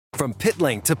From pit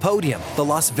lane to podium, the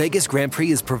Las Vegas Grand Prix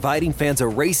is providing fans a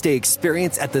race day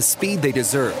experience at the speed they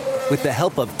deserve. With the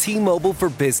help of T-Mobile for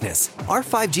Business, our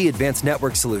 5G advanced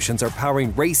network solutions are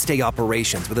powering race day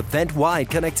operations with event-wide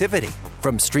connectivity.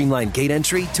 From streamlined gate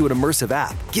entry to an immersive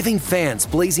app, giving fans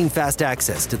blazing fast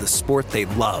access to the sport they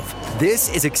love.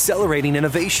 This is accelerating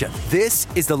innovation. This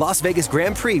is the Las Vegas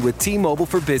Grand Prix with T-Mobile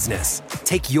for Business.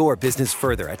 Take your business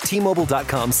further at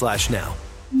T-Mobile.com/now.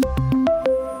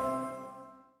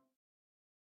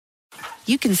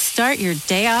 You can start your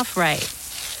day off right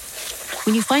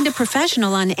when you find a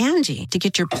professional on Angie to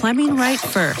get your plumbing right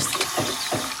first.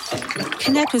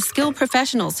 Connect with skilled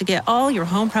professionals to get all your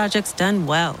home projects done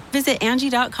well. Visit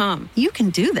Angie.com. You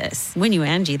can do this when you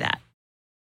Angie that.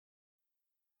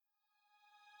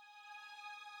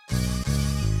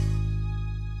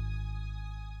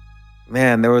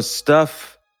 Man, there was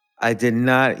stuff I did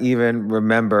not even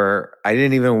remember. I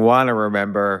didn't even want to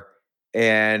remember.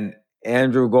 And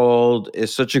Andrew Gold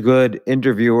is such a good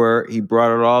interviewer. He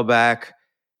brought it all back.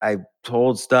 I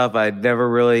told stuff I'd never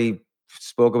really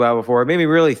spoke about before. It made me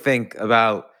really think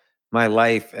about my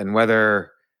life and whether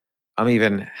I'm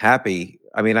even happy.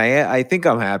 I mean, I think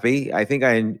I'm happy. I think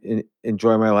I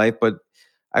enjoy my life, but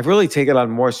I've really taken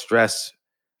on more stress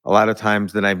a lot of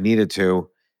times than I've needed to.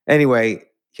 Anyway,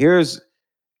 here's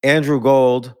Andrew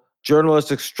Gold,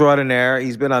 journalist extraordinaire.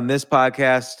 He's been on this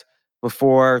podcast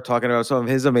before talking about some of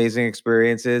his amazing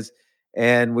experiences.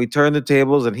 And we turned the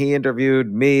tables and he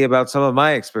interviewed me about some of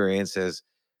my experiences.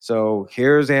 So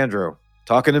here's Andrew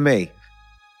talking to me.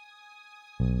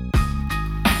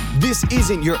 This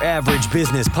isn't your average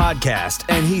business podcast,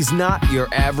 and he's not your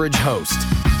average host.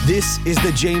 This is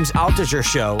the James Altucher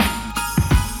Show.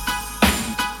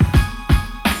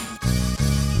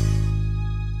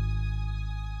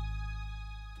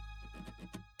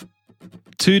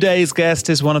 Today's guest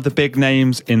is one of the big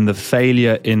names in the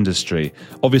failure industry.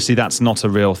 Obviously, that's not a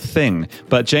real thing,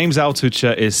 but James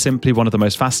Altucher is simply one of the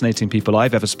most fascinating people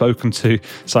I've ever spoken to,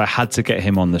 so I had to get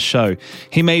him on the show.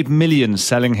 He made millions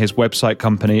selling his website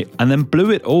company and then blew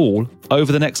it all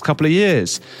over the next couple of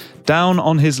years. Down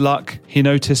on his luck, he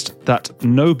noticed that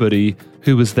nobody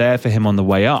who was there for him on the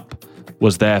way up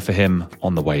was there for him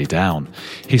on the way down.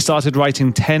 He started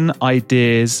writing 10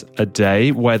 ideas a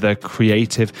day, whether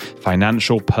creative,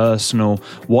 financial, personal,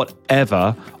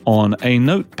 whatever, on a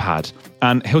notepad.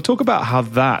 And he'll talk about how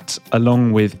that,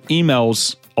 along with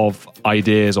emails of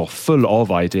ideas or full of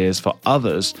ideas for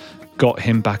others, got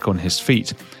him back on his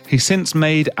feet. He's since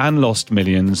made and lost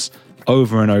millions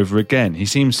over and over again. He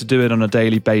seems to do it on a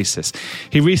daily basis.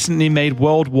 He recently made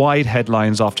worldwide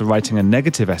headlines after writing a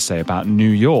negative essay about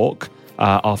New York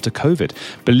after COVID,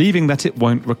 believing that it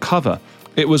won't recover.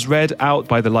 It was read out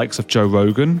by the likes of Joe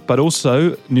Rogan, but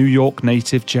also New York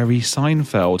native Jerry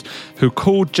Seinfeld, who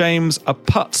called James a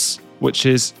putz, which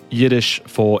is Yiddish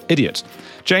for idiot.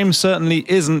 James certainly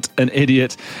isn't an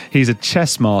idiot. He's a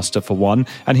chess master for one,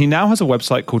 and he now has a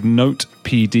website called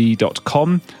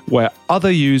notepd.com where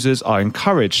other users are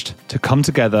encouraged to come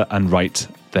together and write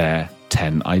their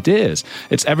 10 ideas.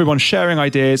 It's everyone sharing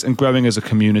ideas and growing as a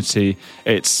community.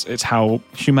 It's how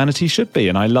humanity should be,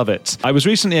 and I love it. I was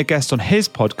recently a guest on his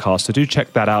podcast, so do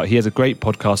check that out. He has a great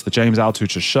podcast, The James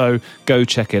Altucher Show. Go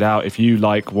check it out if you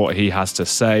like what he has to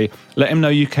say. Let him know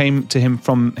you came to him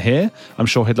from here. I'm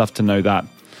sure he'd love to know that.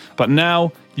 But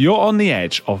now you're on the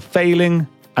edge of failing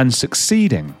and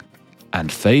succeeding,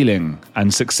 and failing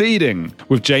and succeeding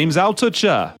with James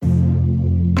Altucher.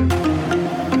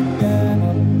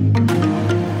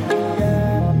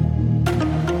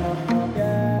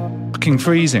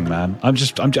 Freezing, man.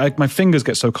 My fingers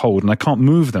get so cold and I can't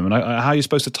move them. And how are you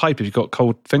supposed to type if you've got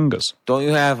cold fingers? Don't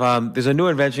you have, there's a new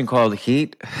invention called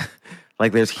heat.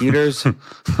 Like there's heaters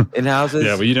in houses.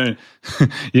 Yeah, but you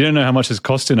don't know how much it's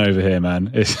costing over here,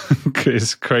 man.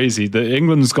 It's crazy.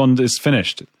 It's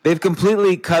finished. They've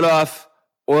completely cut off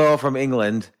oil from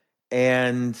England.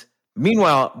 And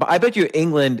meanwhile, I bet you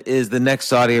England is the next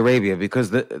Saudi Arabia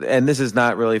because, and this is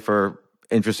not really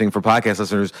interesting for podcast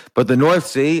listeners, but the North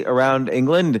Sea around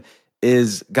England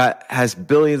has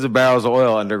billions of barrels of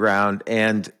oil underground,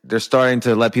 and they're starting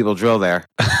to let people drill there.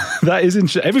 That is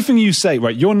interesting. Everything you say,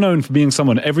 right? You're known for being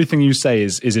someone. Everything you say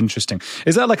is interesting.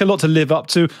 Is that like a lot to live up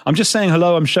to? I'm just saying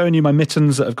hello. I'm showing you my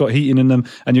mittens that have got heating in them,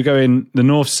 and you're going the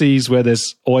North Seas where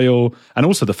there's oil, and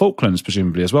also the Falklands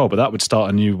presumably as well. But that would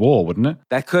start a new war, wouldn't it?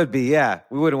 That could be. Yeah,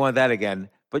 we wouldn't want that again.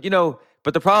 But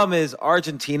but the problem is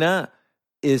Argentina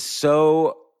is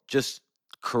so just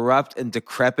corrupt and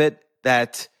decrepit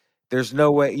that there's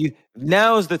no way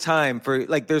now is the time for,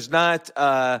 like, there's not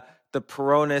the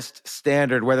Peronist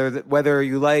standard, whether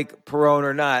you like Peron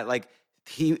or not. Like,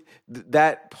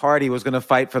 that party was going to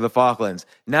fight for the Falklands.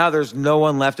 Now there's no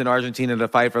one left in Argentina to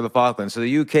fight for the Falklands. So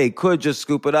the UK could just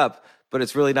scoop it up, but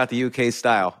it's really not the UK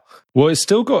style. Well, it's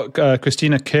still got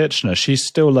Christina Kirchner. She's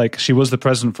still she was the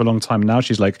president for a long time. Now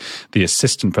she's like the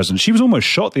assistant president. She was almost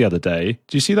shot the other day.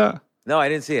 Do you see that? No, I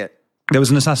didn't see it. There was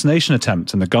an assassination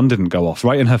attempt and the gun didn't go off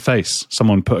right in her face.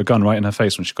 Someone put a gun right in her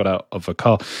face when she got out of a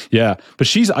car. Yeah.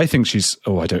 But I think she's,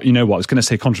 you know what? I was going to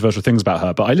say controversial things about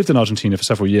her, but I lived in Argentina for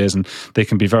several years and they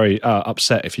can be very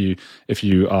upset if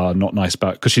you are not nice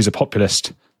about, because she's a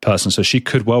populist person. So she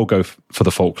could well go for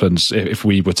the Falklands if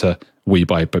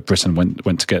Britain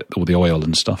went to get all the oil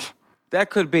and stuff.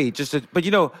 That could be but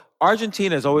you know,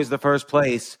 Argentina is always the first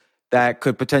place that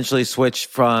could potentially switch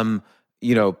from,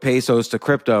 you know, pesos to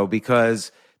crypto,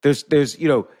 because there's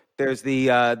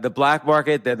the black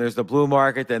market, then there's the blue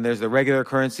market, then there's the regular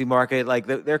currency market. Like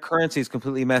their currency is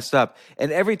completely messed up.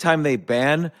 And every time they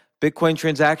ban Bitcoin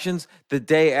transactions, the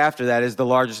day after that is the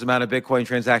largest amount of Bitcoin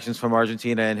transactions from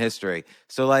Argentina in history.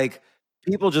 So like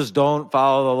people just don't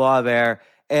follow the law there.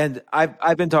 And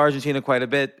I've been to Argentina quite a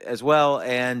bit as well,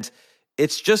 and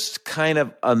it's just kind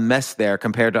of a mess there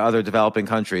compared to other developing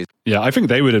countries. Yeah, I think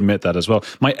they would admit that as well.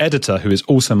 My editor, who is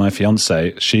also my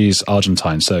fiance, she's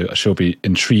Argentine, so she'll be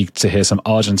intrigued to hear some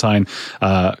Argentine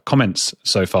comments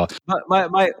so far.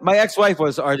 My ex-wife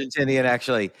was Argentinian,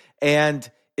 actually, and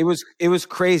it was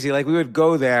crazy. Like we would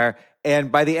go there,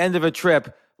 and by the end of a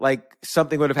trip, like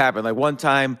something would have happened. Like one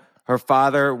time, her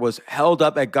father was held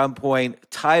up at gunpoint,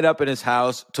 tied up in his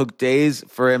house, took days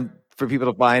for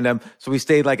people to find him. So we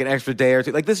stayed like an extra day or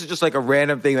two. Like this is just like a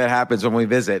random thing that happens when we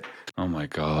visit. Oh my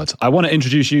God. I want to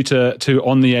introduce you to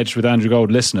On the Edge with Andrew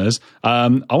Gold listeners. I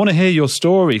want to hear your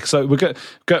story. So I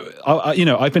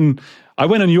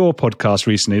went on your podcast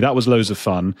recently. That was loads of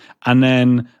fun. And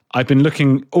then I've been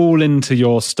looking all into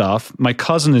your stuff. My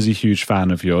cousin is a huge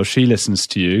fan of yours. She listens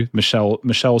to you,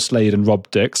 Michelle Slade and Rob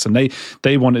Dix. And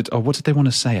they wanted, what did they want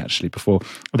to say actually before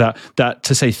that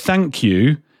to say thank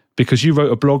you, because you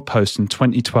wrote a blog post in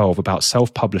 2012 about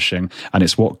self-publishing, and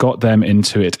it's what got them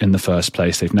into it in the first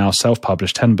place. They've now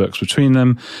self-published 10 books between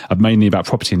them, mainly about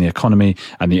property and the economy,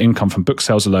 and the income from book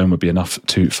sales alone would be enough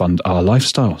to fund our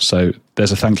lifestyle. So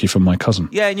there's a thank you from my cousin.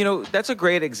 Yeah, and you know, that's a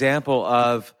great example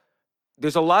of,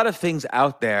 there's a lot of things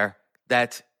out there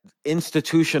that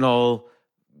institutional,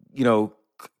 you know,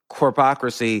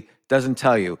 corpocracy doesn't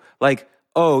tell you. Like,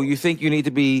 oh, you think you need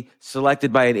to be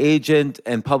selected by an agent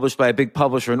and published by a big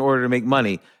publisher in order to make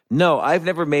money. No, I've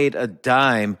never made a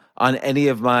dime on any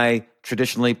of my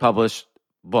traditionally published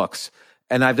books.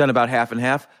 And I've done about half and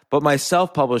half. But my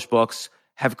self-published books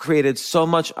have created so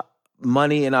much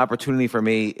money and opportunity for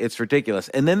me, it's ridiculous.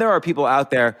 And then there are people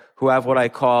out there who have what I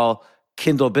call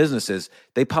Kindle businesses.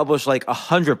 They publish like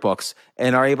 100 books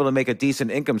and are able to make a decent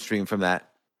income stream from that.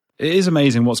 It is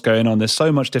amazing what's going on. There's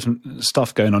so much different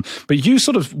stuff going on. But you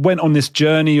sort of went on this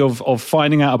journey of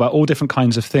finding out about all different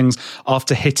kinds of things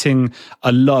after hitting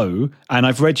a low. And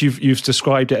I've read you've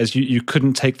described it as you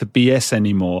couldn't take the BS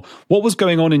anymore. What was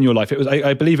going on in your life? It was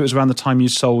I believe it was around the time you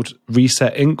sold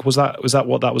Reset Inc. Was that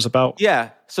what that was about? Yeah.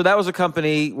 So that was a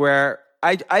company where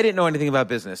I didn't know anything about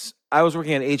business. I was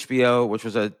working on HBO, which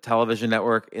was a television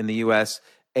network in the US,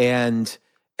 and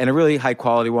a really high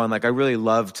quality one. Like I really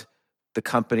loved the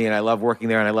company and I love working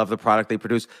there and I love the product they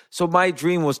produce. So my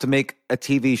dream was to make a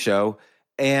TV show.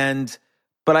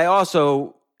 But I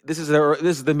also, this is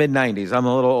the mid 90s. I'm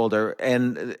a little older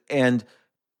and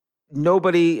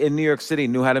nobody in New York City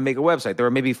knew how to make a website. There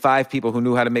were maybe 5 people who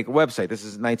knew how to make a website. This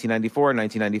is 1994,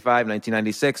 1995,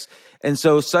 1996. And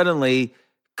so suddenly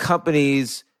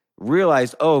companies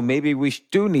realized, oh, maybe we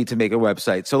do need to make a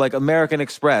website. So like American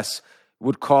Express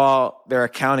would call their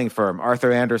accounting firm,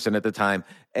 Arthur Andersen at the time,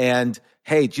 and,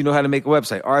 hey, do you know how to make a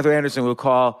website? Arthur Andersen would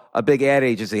call a big ad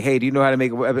agency, hey, do you know how to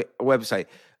make a website?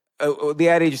 The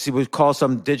ad agency would call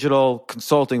some digital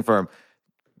consulting firm.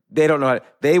 They don't know how to.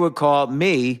 They would call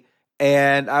me,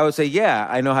 and I would say, yeah,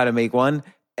 I know how to make one.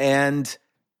 And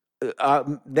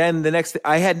then the next,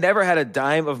 I had never had a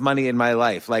dime of money in my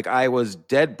life. Like I was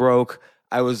dead broke.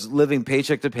 I was living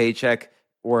paycheck to paycheck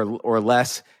or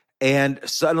less. And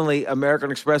suddenly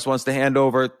American Express wants to hand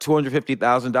over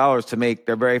 $250,000 to make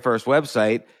their very first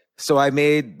website. So I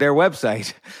made their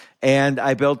website and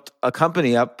I built a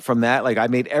company up from that. Like I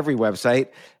made every website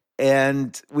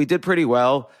and we did pretty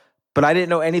well, but I didn't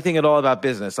know anything at all about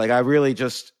business. Like I really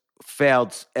just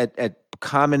failed at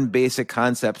common basic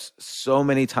concepts so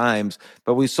many times,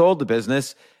 but we sold the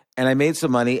business and I made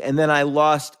some money and then I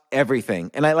lost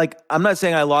everything. And I'm not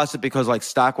saying I lost it because like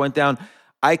stock went down.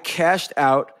 I cashed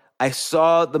out. I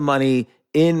saw the money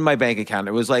in my bank account.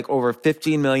 It was like over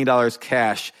 $15 million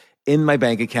cash in my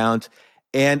bank account.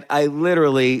 And I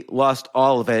literally lost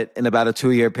all of it in about a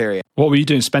 2-year period. What were you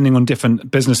doing, spending on different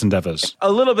business endeavors?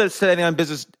 A little bit spending on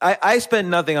business. I spent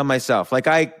nothing on myself. Like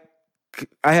I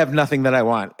have nothing that I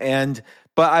want.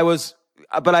 But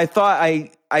I thought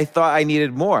I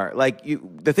needed more. Like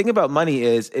the thing about money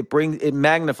is it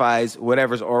magnifies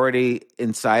whatever's already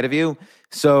inside of you.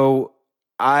 So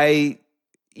and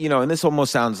this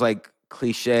almost sounds like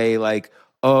cliche, like,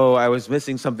 oh, I was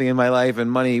missing something in my life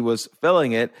and money was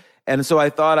filling it. And so I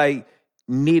thought I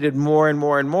needed more and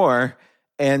more and more.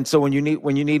 And so when you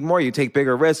need more, you take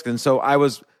bigger risks. And so I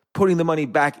was putting the money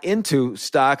back into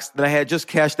stocks that I had just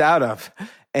cashed out of.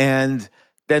 And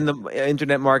then the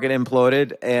internet market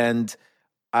imploded and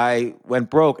I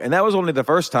went broke. And that was only the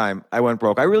first time I went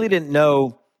broke. I really didn't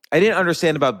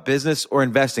understand about business or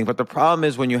investing. But the problem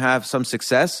is when you have some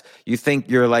success, you think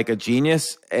you're like a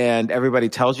genius and everybody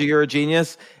tells you you're a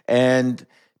genius. And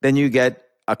then you get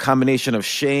a combination of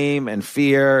shame and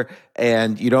fear,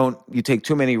 and you take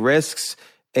too many risks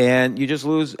and you just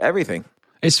lose everything.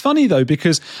 It's funny though,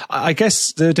 because I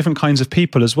guess there are different kinds of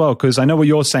people as well, because I know what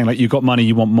you're saying, like you got money,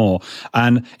 you want more.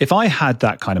 And if I had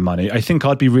that kind of money, I think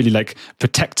I'd be really like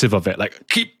protective of it. Like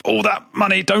keep all that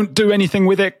money, don't do anything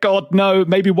with it. God, no,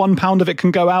 maybe £1 of it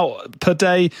can go out per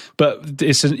day. But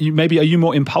maybe are you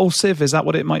more impulsive? Is that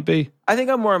what it might be? I think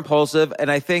I'm more impulsive.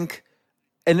 And I think,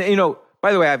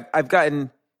 by the way, I've gotten,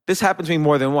 this happened to me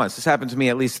more than once. This happened to me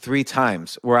at least 3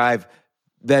 times where I've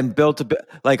then built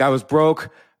I was broke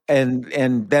and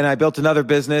then I built another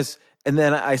business and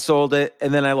then I sold it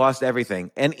and then I lost everything.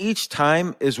 And each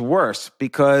time is worse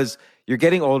because you're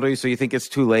getting older, so you think it's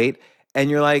too late and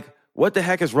you're like, what the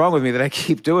heck is wrong with me that I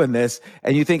keep doing this?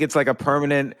 And you think it's like a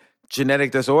permanent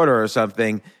genetic disorder or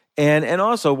something. And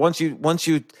also once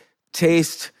you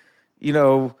taste,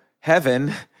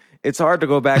 heaven, it's hard to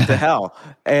go back to hell.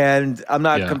 And I'm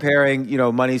not comparing,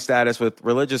 money status with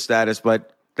religious status,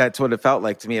 but that's what it felt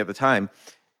like to me at the time.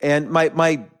 And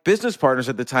my business partners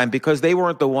at the time, because they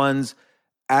weren't the ones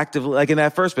actively, like in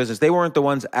that first business, they weren't the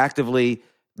ones actively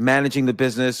managing the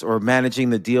business or managing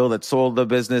the deal that sold the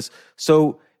business.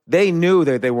 So they knew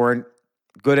that they weren't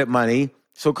good at money.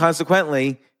 So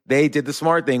consequently, they did the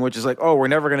smart thing, which is like, oh, we're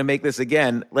never going to make this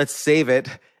again. Let's save it.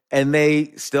 And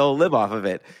they still live off of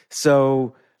it.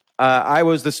 So I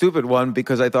was the stupid one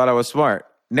because I thought I was smart.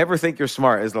 Never think you're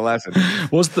smart is the lesson.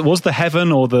 Was the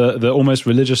heaven or the almost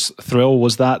religious thrill,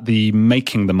 was that the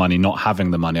making the money, not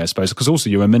having the money, I suppose? Because also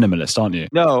you're a minimalist, aren't you?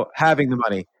 No, having the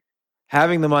money.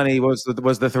 Having the money was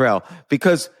the thrill.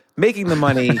 Because making the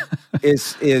money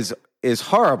is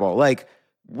horrible. Like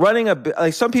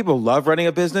some people love running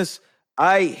a business.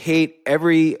 I hate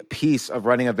every piece of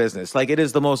running a business. Like it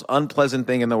is the most unpleasant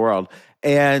thing in the world.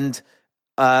 And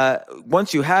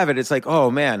once you have it, it's like, oh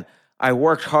man, I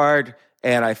worked hard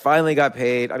and I finally got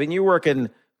paid. I mean, you're working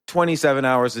 27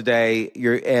 hours a day,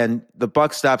 and the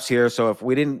buck stops here. So if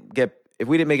we didn't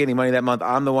make any money that month,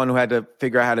 I'm the one who had to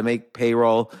figure out how to make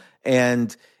payroll.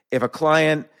 And if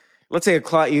let's say a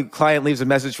client leaves a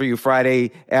message for you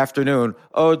Friday afternoon,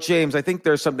 oh, James, I think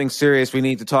there's something serious we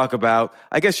need to talk about.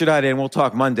 I guess you're not in. We'll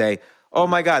talk Monday. Oh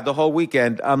my God, the whole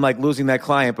weekend, I'm like losing that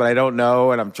client, but I don't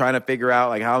know. And I'm trying to figure out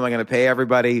like, how am I going to pay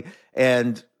everybody?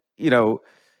 And, and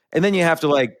then you have to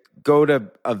like go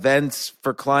to events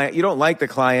for client. You don't like the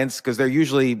clients because they're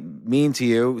usually mean to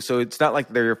you. So it's not like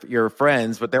they're your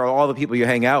friends, but they're all the people you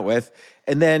hang out with.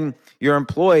 And then your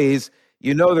employees,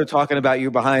 they're talking about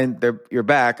you behind your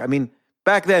back. I mean,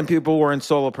 back then, people weren't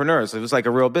solopreneurs. It was like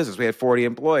a real business. We had 40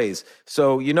 employees.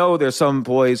 So, there's some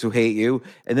employees who hate you.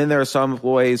 And then there are some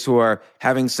employees who are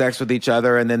having sex with each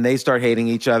other. And then they start hating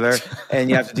each other. And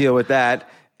you have to deal with that.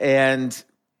 And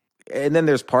then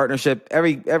there's partnership.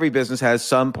 Every business has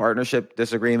some partnership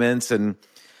disagreements. And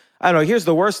I don't know, here's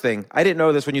the worst thing. I didn't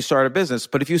know this when you start a business.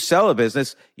 But if you sell a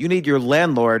business, you need your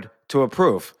landlord to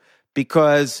approve.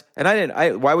 Because,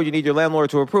 why would you need your landlord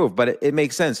to approve? But it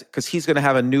makes sense because he's going to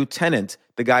have a new tenant,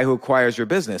 the guy who acquires your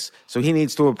business. So he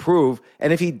needs to approve.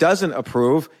 And if he doesn't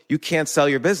approve, you can't sell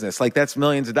your business. Like that's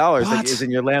millions of dollars that is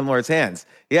in your landlord's hands.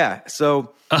 Yeah.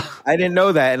 So I didn't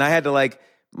know that. And I had to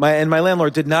my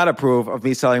landlord did not approve of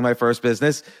me selling my first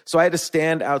business. So I had to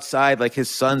stand outside like his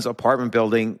son's apartment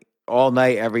building all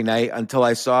night, every night until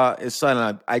I saw his son.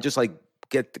 And I just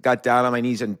got down on my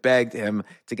knees and begged him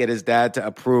to get his dad to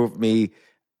approve me,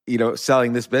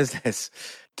 selling this business.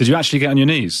 Did you actually get on your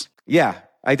knees? Yeah,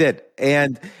 I did.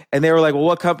 And they were like, well,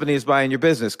 what company is buying your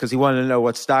business? Because he wanted to know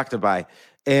what stock to buy.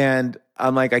 And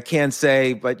I'm like, I can't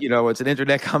say, but it's an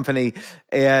internet company.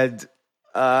 And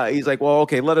he's like, well,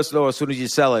 okay, let us know as soon as you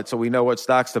sell it so we know what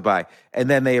stocks to buy. And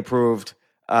then they approved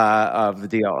of the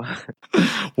deal.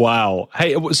 Wow.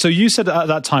 Hey, so you said at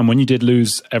that time when you did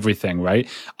lose everything, right?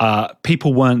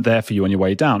 People weren't there for you on your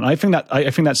way down. I think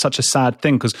that's such a sad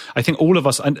thing, because I think all of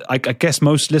us, and I guess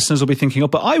most listeners will be thinking, oh,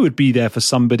 but I would be there for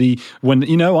somebody when,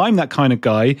 I'm that kind of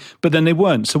guy, but then they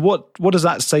weren't. So what does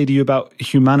that say to you about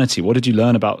humanity? What did you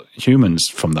learn about humans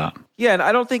from that? Yeah, and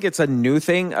I don't think it's a new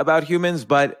thing about humans,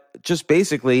 but just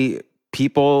basically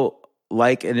people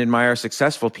like and admire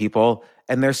successful people,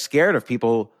 and they're scared of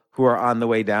people who are on the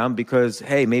way down because,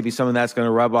 hey, maybe some of that's going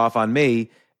to rub off on me,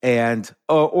 and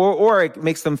or it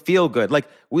makes them feel good. Like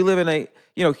we live in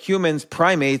humans,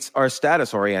 primates are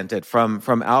status oriented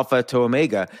from alpha to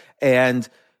omega, and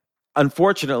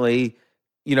unfortunately,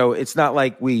 it's not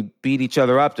like we beat each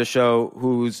other up to show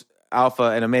who's alpha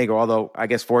and omega, although I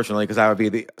guess fortunately, because I would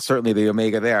be certainly the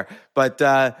omega there. But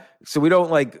so we don't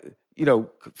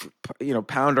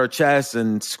pound our chests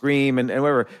and scream and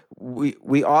whatever.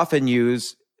 We often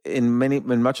use in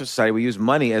much of society, we use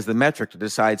money as the metric to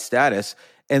decide status.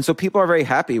 And so people are very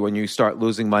happy when you start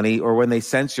losing money or when they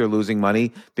sense you're losing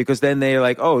money, because then they're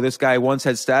like, oh, this guy once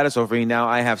had status over me. Now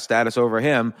I have status over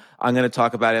him. I'm going to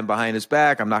talk about him behind his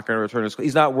back. I'm not going to return his.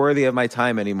 He's not worthy of my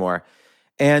time anymore.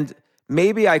 And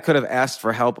maybe I could have asked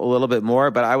for help a little bit more,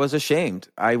 but I was ashamed.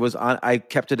 I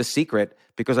kept it a secret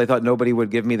because I thought nobody would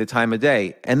give me the time of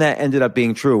day. And that ended up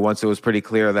being true once it was pretty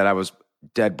clear that I was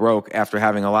dead broke after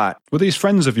having a lot. Were these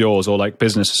friends of yours or like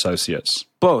business associates?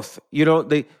 Both.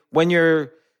 When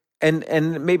you're,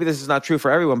 and maybe this is not true for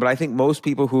everyone, but I think most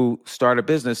people who start a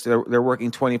business, they're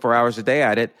working 24 hours a day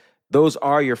at it. Those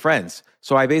are your friends.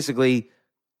 So I basically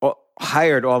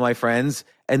hired all my friends,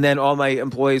 and then all my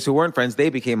employees who weren't friends,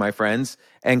 they became my friends,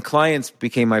 and clients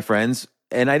became my friends.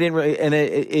 And I didn't really,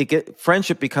 and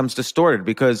friendship becomes distorted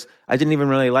because I didn't even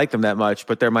really like them that much,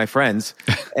 but they're my friends.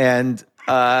 And,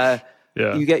 yeah.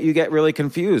 You get really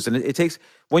confused, and it takes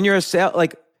when you're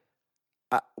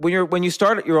when you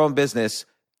start your own business,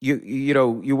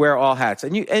 you wear all hats,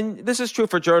 and this is true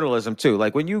for journalism too.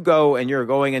 Like when you go and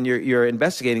you're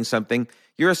investigating something,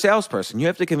 you're a salesperson. You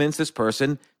have to convince this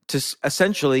person to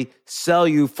essentially sell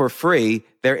you for free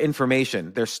their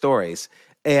information, their stories,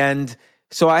 and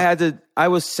so I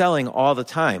was selling all the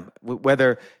time,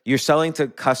 whether you're selling to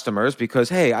customers because,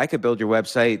 hey, I could build your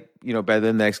website, better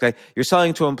than the next guy. You're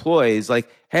selling to employees like,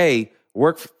 hey,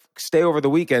 stay over the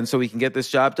weekend so we can get this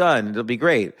job done. It'll be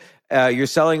great. You're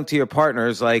selling to your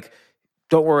partners like,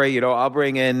 don't worry, I'll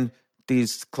bring in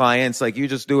these clients. Like you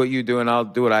just do what you do and I'll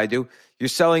do what I do. You're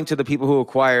selling to the people who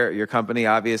acquire your company,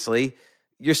 obviously.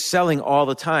 You're selling all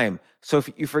the time. So if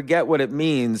you forget what it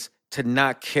means to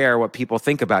not care what people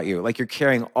think about you, like you're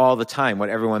caring all the time what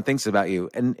everyone thinks about you,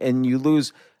 and you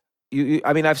lose.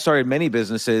 I've started many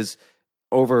businesses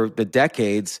over the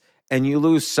decades, and you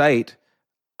lose sight.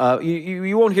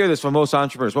 You won't hear this from most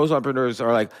entrepreneurs. Most entrepreneurs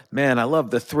are like, man, I love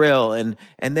the thrill, and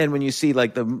then when you see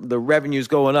like the revenues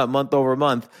going up month over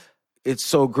month, it's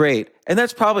so great, and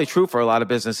that's probably true for a lot of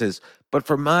businesses. But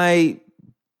for my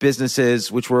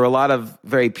businesses, which were a lot of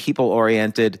very people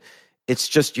oriented, it's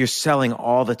just you're selling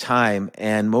all the time,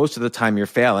 and most of the time you're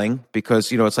failing because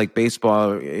it's like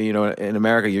baseball. In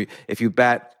America, if you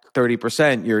bat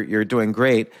 30%, you're doing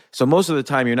great. So most of the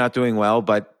time you're not doing well,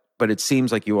 but it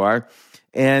seems like you are.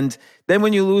 And then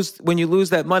when you lose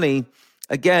that money,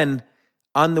 again,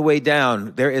 on the way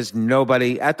down, there is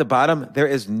nobody at the bottom. There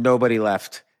is nobody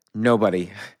left.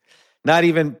 Nobody. Not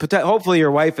even, hopefully your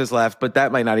wife is left, but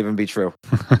that might not even be true.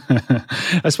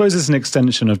 I suppose it's an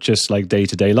extension of just like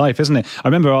day-to-day life, isn't it? I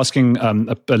remember asking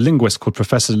a linguist called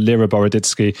Professor Lira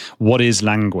Boroditsky, what is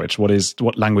language?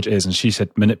 What language is? And she said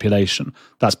manipulation.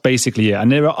 That's basically it.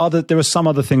 And there are some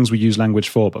other things we use language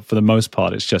for, but for the most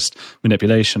part, it's just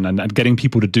manipulation and getting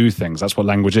people to do things. That's what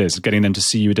language is, getting them to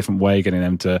see you a different way, getting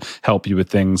them to help you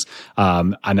with things.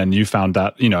 And then you found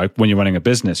that, when you're running a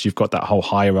business, you've got that whole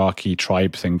hierarchy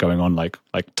tribe thing going on, like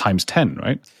times 10,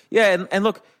 right? Yeah, and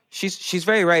look, she's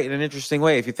very right in an interesting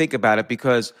way if you think about it,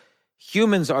 because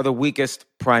humans are the weakest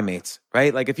primates,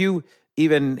 right? Like if you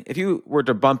were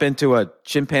to bump into a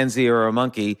chimpanzee or a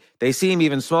monkey, they seem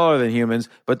even smaller than humans,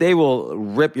 but they will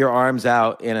rip your arms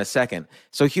out in a second.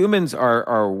 So humans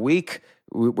are weak.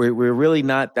 We're really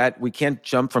not that, we can't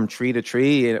jump from tree to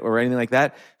tree or anything like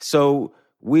that. So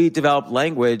we developed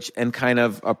language and kind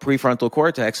of a prefrontal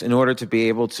cortex in order to be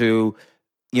able to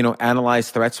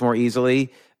analyze threats more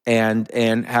easily and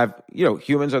have,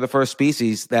 humans are the first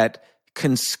species that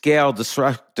can scale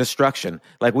destruction.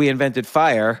 Like we invented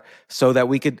fire so that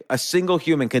a single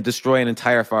human can destroy an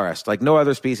entire forest. Like no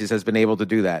other species has been able to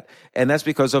do that. And that's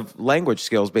because of language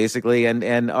skills, basically,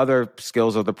 and other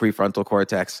skills of the prefrontal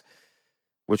cortex,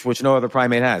 which no other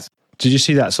primate has. Did you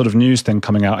see that sort of news thing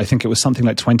coming out? I think it was something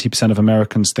like 20% of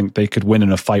Americans think they could win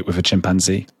in a fight with a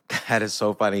chimpanzee. That is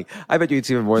so funny. I bet you it's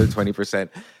even more than 20%.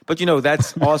 But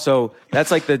that's also,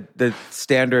 that's like the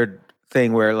standard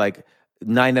thing where like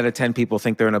 9 out of 10 people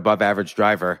think they're an above average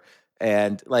driver.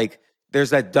 And like there's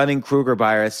that Dunning-Kruger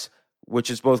bias,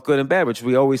 which is both good and bad, which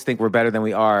we always think we're better than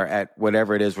we are at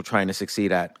whatever it is we're trying to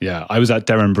succeed at. Yeah, I was at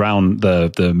Derren Brown, the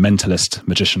mentalist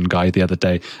magician guy, the other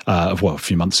day, a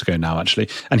few months ago now, actually.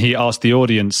 And he asked the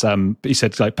audience, he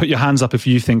said, like, put your hands up if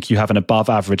you think you have an above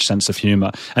average sense of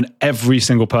humor. And every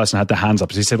single person had their hands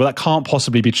up. He said, well, that can't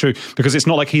possibly be true, because it's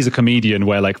not like he's a comedian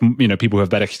where like, people who have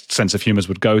better sense of humors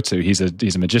would go to. He's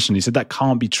a magician. He said, that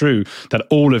can't be true, that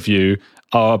all of you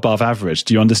are above average.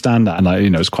 Do you understand that? And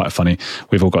it's quite funny.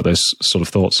 We've all got those sort of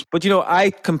thoughts. But I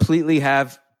completely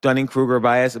have Dunning-Kruger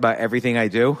bias about everything I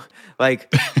do.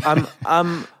 Like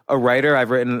I'm a writer.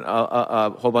 I've written a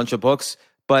whole bunch of books,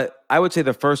 but I would say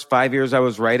the first 5 years I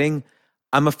was writing,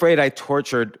 I'm afraid I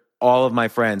tortured all of my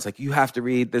friends. Like, you have to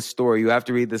read this story. You have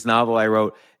to read this novel I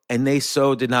wrote. And they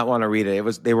so did not want to read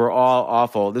it. They were all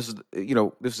awful. This is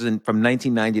from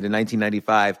 1990 to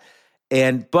 1995.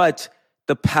 But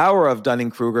the power of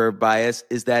Dunning-Kruger bias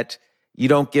is that you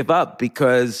don't give up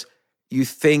because you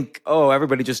think, oh,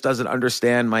 everybody just doesn't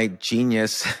understand my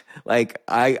genius. Like,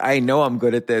 I know I'm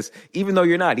good at this, even though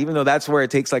you're not, even though that's where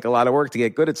it takes like a lot of work to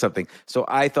get good at something. So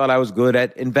I thought I was good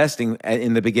at investing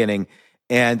in the beginning,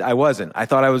 and I wasn't. I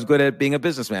thought I was good at being a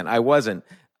businessman. I wasn't.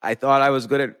 I thought I was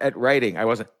good at writing. I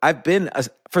wasn't.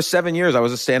 For 7 years, I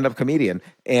was a stand-up comedian.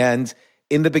 And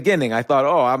in the beginning, I thought,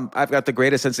 I've got the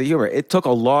greatest sense of humor. It took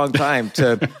a long time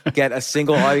to get a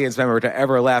single audience member to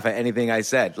ever laugh at anything I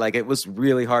said. Like, it was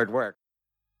really hard work.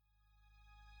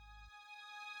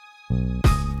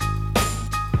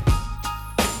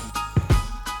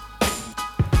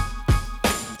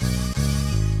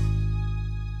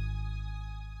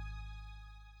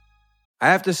 I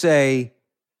have to say,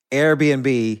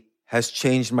 Airbnb has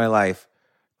changed my life.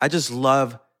 I just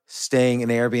love staying in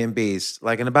Airbnbs.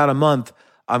 Like, in about a month,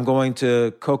 I'm going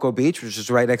to Cocoa Beach, which is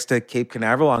right next to Cape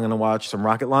Canaveral. I'm going to watch some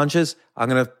rocket launches. I'm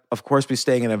going to, of course, be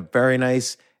staying in a very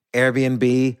nice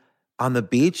Airbnb on the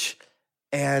beach.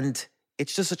 And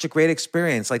it's just such a great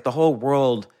experience. Like, the whole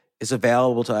world is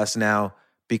available to us now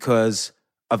because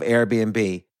of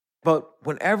Airbnb. But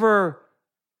whenever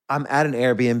I'm at an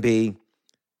Airbnb,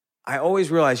 I always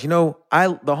realize, the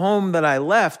home that I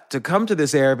left to come to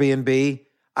this Airbnb,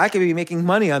 I could be making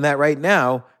money on that right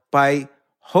now by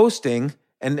hosting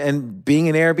and being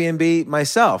an Airbnb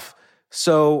myself.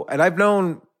 So, and I've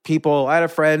known people, I had a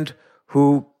friend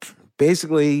who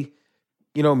basically,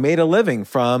 made a living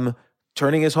from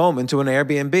turning his home into an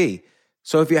Airbnb.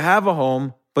 So if you have a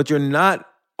home, but you're not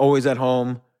always at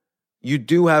home, you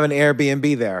do have an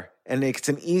Airbnb there. And it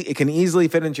can easily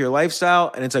fit into your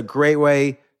lifestyle, and it's a great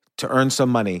way to earn some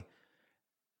money.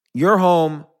 Your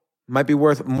home might be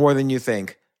worth more than you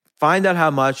think. Find out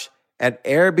how much at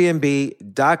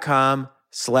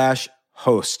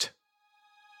airbnb.com/host.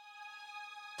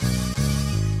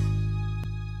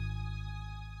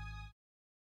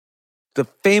 The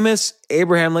famous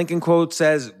Abraham Lincoln quote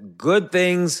says, "Good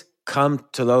things come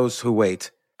to those who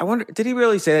wait." I wonder, did he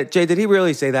really say that? Jay, did he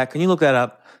really say that? Can you look that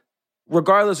up?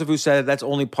 Regardless of who said it, that's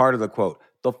only part of the quote.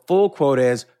 The full quote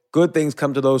is, "Good things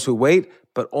come to those who wait,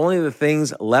 but only the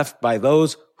things left by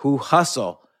those who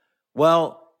hustle."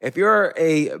 Well, if you're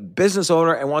a business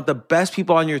owner and want the best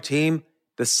people on your team,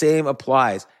 the same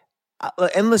applies.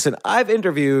 And listen, I've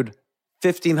interviewed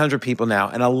 1,500 people now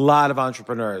and a lot of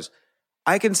entrepreneurs.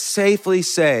 I can safely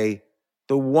say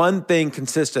the one thing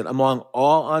consistent among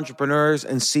all entrepreneurs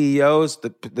and CEOs,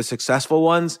 the successful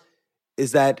ones,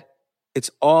 is that it's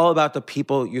all about the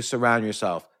people you surround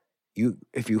yourself.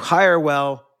 If you hire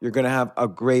well, you're going to have a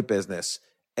great business.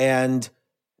 And,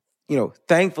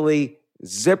 thankfully,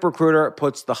 ZipRecruiter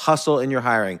puts the hustle in your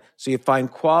hiring, so you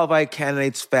find qualified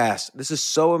candidates fast. This is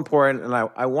so important, and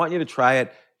I want you to try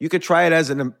it. You could try it as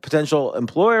a potential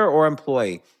employer or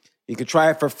employee. You could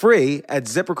try it for free at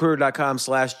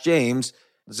ZipRecruiter.com/James.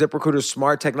 ZipRecruiter's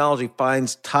smart technology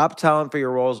finds top talent for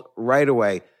your roles right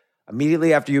away.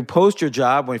 Immediately after you post your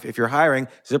job, if you're hiring,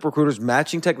 ZipRecruiter's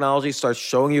matching technology starts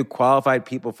showing you qualified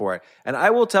people for it. And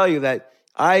I will tell you that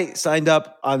I signed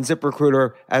up on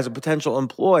ZipRecruiter as a potential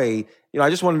employee. I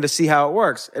just wanted to see how it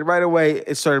works. And right away,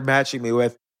 it started matching me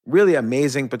with really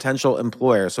amazing potential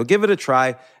employers. So give it a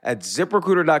try at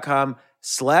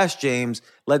ZipRecruiter.com/James.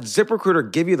 Let ZipRecruiter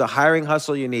give you the hiring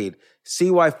hustle you need. See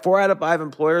why 4 out of 5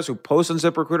 employers who post on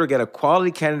ZipRecruiter get a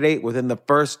quality candidate within the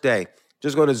first day.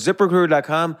 Just go to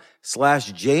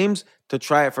ZipRecruiter.com/James to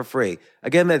try it for free.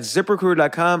 Again, that's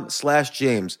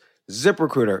ZipRecruiter.com/James.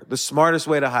 ZipRecruiter, the smartest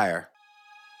way to hire.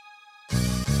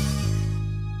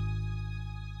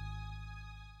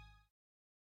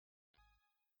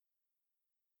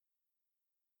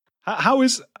 How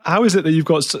is it that you've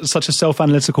got such a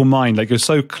self-analytical mind? Like, you're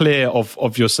so clear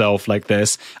of yourself like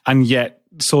this, and yet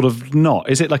sort of not?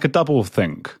 Is it like a double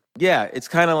think? Yeah, it's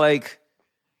kind of like,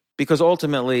 because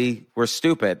ultimately we're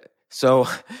stupid. So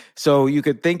you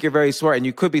could think you're very smart, and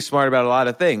you could be smart about a lot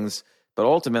of things, but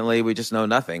ultimately we just know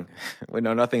nothing. We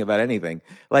know nothing about anything.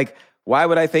 Like, why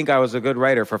would I think I was a good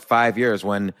writer for 5 years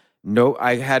when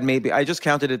I just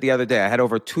counted it the other day. I had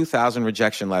over 2,000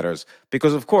 rejection letters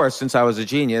because, of course, since I was a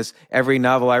genius, every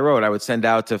novel I wrote, I would send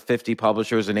out to 50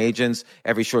 publishers and agents.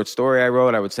 Every short story I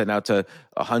wrote, I would send out to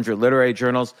 100 literary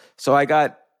journals. So I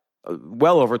got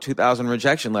well over 2,000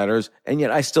 rejection letters, and yet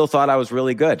I still thought I was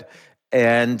really good.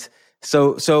 And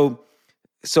so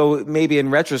maybe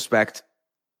in retrospect,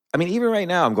 I mean, even right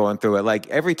now I'm going through it. Like,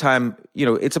 every time,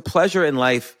 it's a pleasure in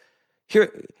life.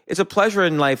 It's a pleasure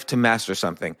in life to master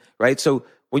something, right? So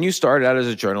when you started out as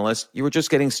a journalist, you were just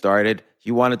getting started.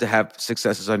 You wanted to have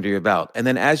successes under your belt. And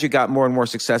then as you got more and more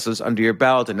successes under your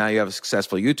belt, and now you have a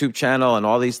successful YouTube channel and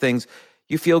all these things,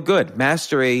 you feel good.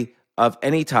 Mastery of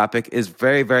any topic is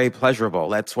very, very pleasurable.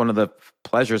 That's one of the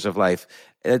pleasures of life.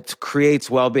 It creates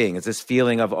well-being. It's this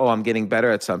feeling of, I'm getting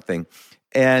better at something.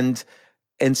 And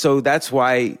so that's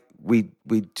why we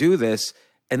do this.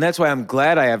 And that's why I'm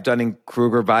glad I have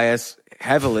Dunning-Kruger bias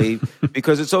heavily,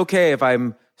 because it's okay if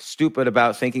I'm stupid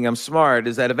about thinking I'm smart,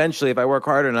 is that eventually if I work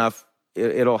hard enough,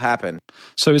 it'll happen.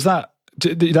 So is that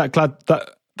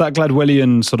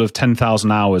Gladwellian sort of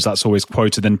 10,000 hours, that's always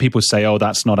quoted, then people say,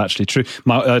 that's not actually true.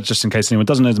 Just in case anyone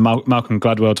doesn't know, Malcolm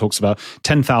Gladwell talks about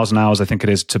 10,000 hours, I think it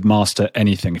is, to master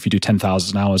anything, if you do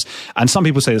 10,000 hours. And some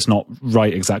people say it's not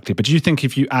right exactly, but do you think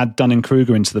if you add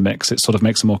Dunning-Kruger into the mix, it sort of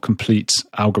makes a more complete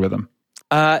algorithm?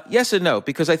 Yes and no,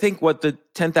 because I think what the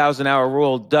 10,000 hour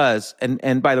rule does,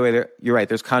 and by the way, you're right,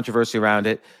 there's controversy around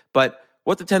it, but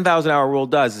what the 10,000 hour rule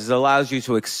does is it allows you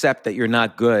to accept that you're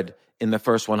not good in the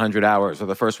first 100 hours or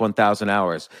the first 1,000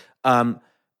 hours. And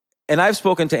I've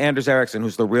spoken to Anders Ericsson,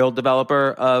 who's the real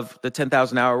developer of the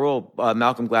 10,000 hour rule.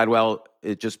 Malcolm Gladwell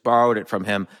just borrowed it from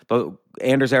him, but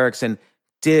Anders Ericsson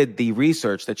did the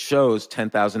research that shows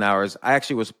 10,000 hours. I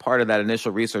actually was part of that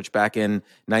initial research back in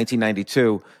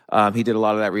 1992. He did a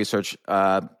lot of that research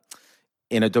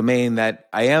in a domain that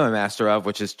I am a master of,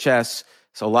 which is chess.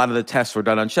 So a lot of the tests were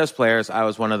done on chess players. I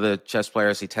was one of the chess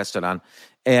players he tested on.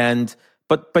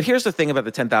 But here's the thing about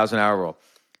the 10,000 hour rule.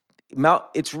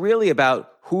 It's really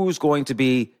about who's going to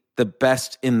be the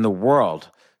best in the world.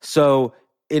 So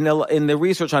in the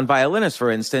research on violinists, for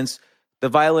instance, the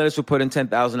violinists who put in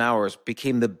 10,000 hours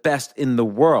became the best in the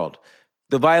world.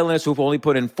 The violinists who've only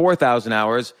put in 4,000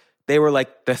 hours, they were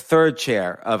like the third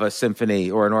chair of a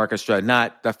symphony or an orchestra,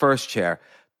 not the first chair.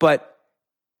 But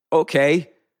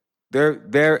okay,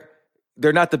 they're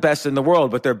not the best in the world,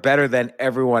 but they're better than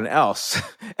everyone else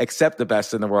except the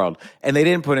best in the world. And they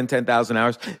didn't put in 10,000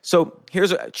 hours. So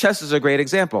chess is a great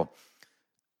example.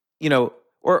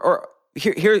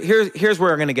 Here's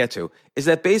where I'm going to get to, is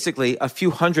that basically a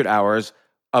few hundred hours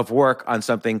of work on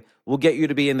something will get you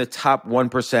to be in the top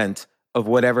 1% of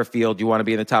whatever field you want to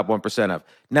be in the top 1% of.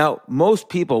 Now, most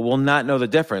people will not know the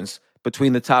difference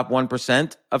between the top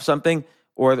 1% of something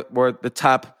or the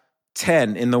top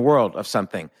 10 in the world of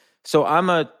something. So I'm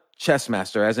a chess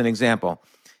master, as an example.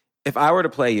 If I were to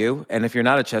play you, and if you're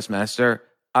not a chess master,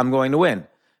 I'm going to win.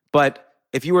 But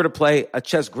if you were to play a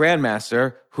chess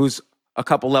grandmaster who's a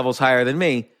couple levels higher than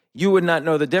me, you would not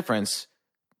know the difference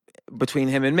between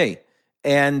him and me.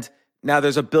 And now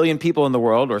there's 1 billion people in the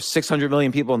world, or 600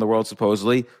 million people in the world,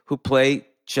 supposedly, who play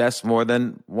chess more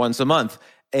than once a month.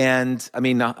 And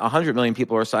 100 million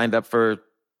people are signed up for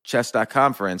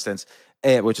chess.com, for instance,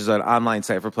 which is an online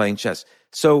site for playing chess.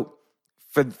 So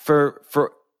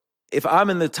for if I'm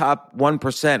in the top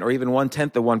 1% or even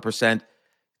 1/10 of 1%,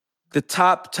 the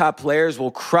top players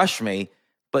will crush me,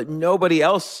 but nobody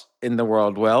else in the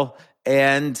world will.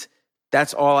 And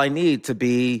that's all I need to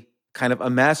be kind of a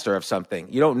master of something.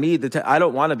 You don't need I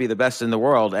don't want to be the best in the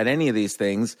world at any of these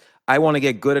things. I want to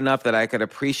get good enough that I could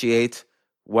appreciate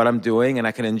what I'm doing and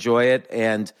I can enjoy it.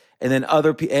 And then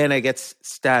and I get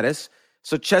status.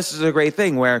 So chess is a great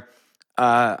thing where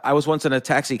I was once in a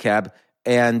taxi cab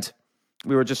and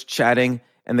we were just chatting,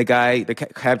 and the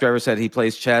cab driver said he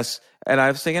plays chess. And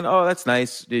I was thinking, oh, that's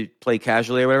nice. Do you play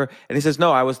casually or whatever? And he says,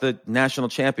 no, I was the national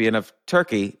champion of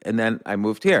Turkey, and then I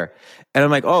moved here. And I'm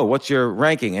like, oh, what's your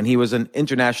ranking? And he was an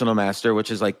international master,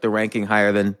 which is like the ranking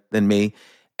higher than me.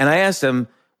 And I asked him,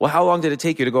 well, how long did it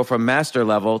take you to go from master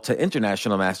level to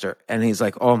international master? And he's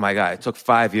like, oh my God, it took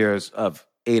 5 years of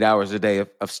 8 hours a day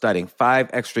of studying, 5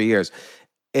 extra years.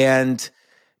 And,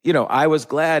 you know, I was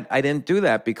glad I didn't do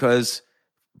that, because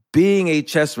being a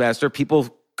chess master,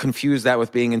 people confuse that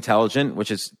with being intelligent,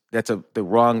 that's the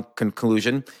wrong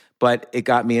conclusion. But it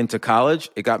got me into college.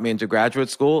 It got me into graduate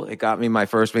school. It got me my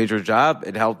first major job.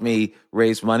 It helped me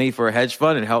raise money for a hedge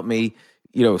fund. It helped me,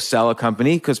 you know, sell a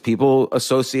company, because people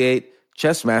associate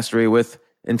chess mastery with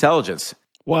intelligence.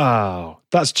 Wow,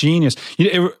 that's genius.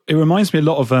 It reminds me a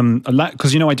lot of,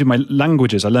 because, you know, I do my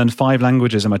languages. I learned 5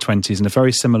 languages in my 20s in a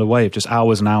very similar way, of just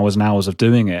hours and hours and hours of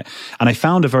doing it. And I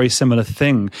found a very similar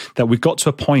thing, that we got to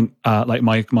a point, like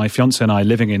my fiance and I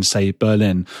living in, say,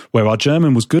 Berlin, where our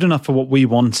German was good enough for what we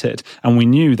wanted. And we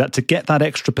knew that to get that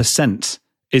extra %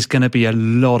 is going to be a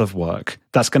lot of work.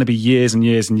 That's going to be years and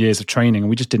years and years of training, and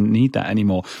we just didn't need that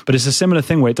anymore. But it's a similar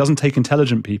thing where it doesn't take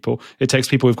intelligent people. It takes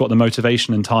people who've got the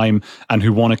motivation and time and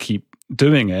who want to keep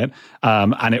doing it.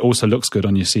 And it also looks good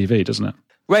on your CV, doesn't it?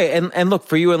 Right. And look,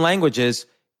 for you in languages,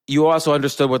 you also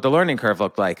understood what the learning curve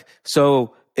looked like.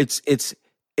 So it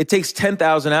takes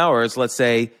 10,000 hours, let's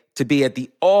say, to be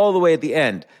all the way at the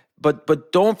end.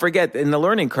 But don't forget, in the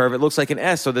learning curve, it looks like an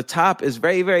S. So the top is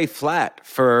very, very flat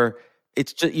for...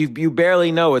 It's just, you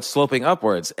barely know it's sloping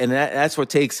upwards, and that's what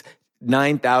takes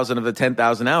 9,000 of the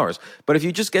 10,000 hours. But if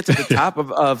you just get to the top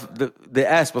of the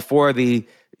S before the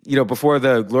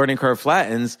learning curve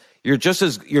flattens,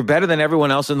 you're better than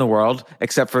everyone else in the world,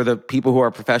 except for the people who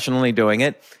are professionally doing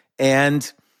it.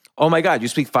 And oh my God, you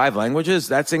speak 5 languages?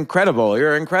 That's incredible.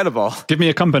 You're incredible. Give me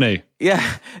a company. Yeah,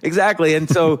 exactly. And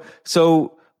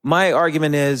so my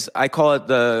argument is, I call it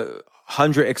the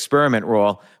 100 experiment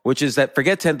rule, which is that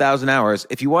forget 10,000 hours.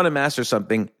 If you want to master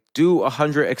something, do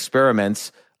 100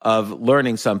 experiments of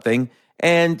learning something,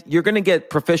 and you're going to get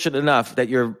proficient enough that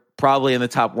you're probably in the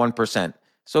top 1%.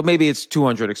 So maybe it's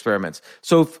 200 experiments.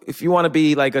 So if you want to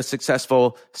be like a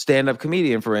successful stand-up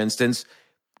comedian, for instance,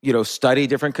 you know, study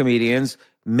different comedians,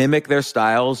 mimic their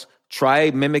styles,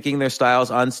 try mimicking their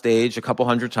styles on stage a couple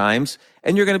hundred times,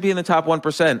 and you're going to be in the top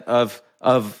 1%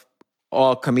 of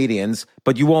all comedians,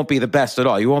 but you won't be the best at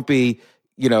all. You won't be,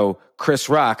 you know, Chris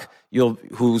Rock,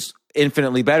 who's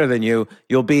infinitely better than you.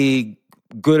 You'll be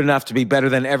good enough to be better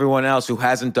than everyone else who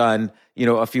hasn't done, you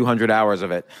know, a few hundred hours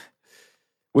of it,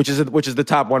 which is the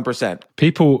top 1%.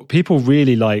 People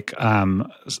really like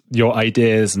your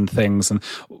ideas and things. And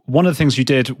one of the things you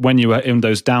did when you were in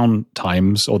those down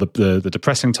times, or the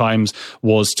depressing times,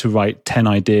 was to write 10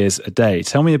 ideas a day.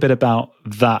 Tell me a bit about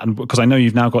that, and because I know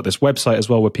you've now got this website as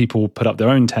well where people put up their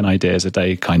own 10 ideas a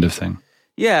day kind of thing.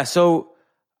 Yeah, so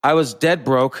I was dead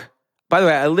broke. By the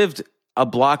way, I lived a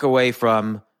block away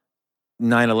from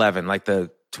 9/11, like the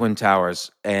Twin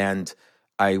Towers, and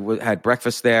I had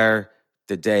breakfast there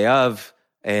the day of,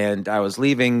 and I was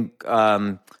leaving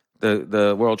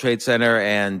the World Trade Center,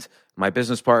 and my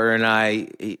business partner and I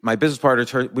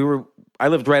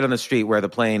lived right on the street where the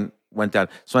plane went down.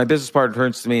 So my business partner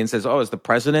turns to me and says, "Oh, is the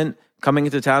president coming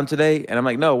into town today?" And I'm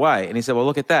like, "No, why?" And he said, "Well,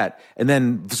 look at that." And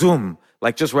then zoom,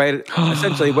 like just right,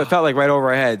 essentially what felt like right over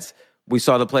our heads, we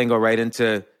saw the plane go right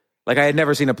into, like I had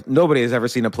never seen nobody has ever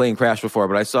seen a plane crash before,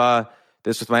 but I saw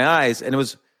this with my eyes, and it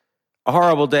was a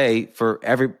horrible day for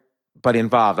everybody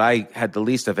involved. I had the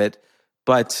least of it,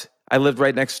 but I lived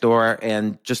right next door,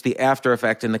 and just the after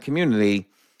effect in the community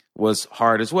was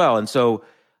hard as well. And so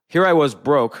here I was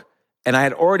broke, and I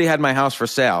had already had my house for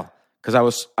sale because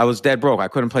I was dead broke. I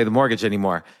couldn't pay the mortgage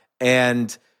anymore.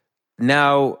 And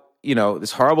now, you know,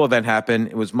 this horrible event happened.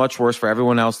 It was much worse for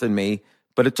everyone else than me,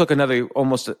 but it took another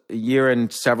almost a year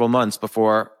and several months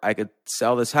before I could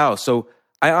sell this house. So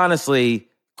I honestly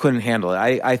couldn't handle it.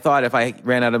 I thought if I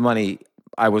ran out of money,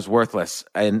 I was worthless,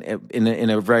 and in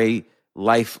a very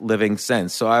life-living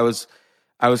sense. So I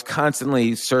was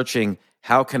constantly searching,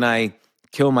 how can I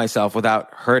kill myself without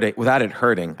it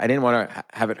hurting? I didn't want to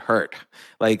have it hurt.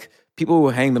 Like people who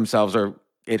hang themselves,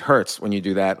 it hurts when you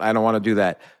do that. I don't want to do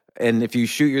that. And if you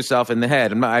shoot yourself in the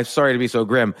head, I'm sorry to be so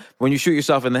grim, when you shoot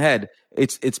yourself in the head,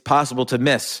 it's possible to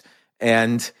miss,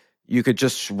 and you could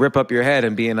just rip up your head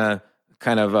and be in a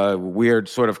kind of a weird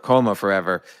sort of coma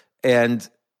forever. And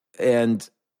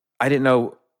I didn't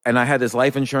know, and I had this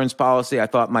life insurance policy. I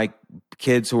thought my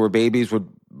kids who were babies would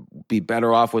be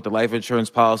better off with the life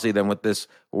insurance policy than with this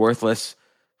worthless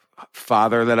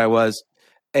father that I was.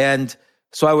 And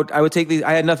so I would take these,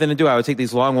 I had nothing to do. I would take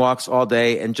these long walks all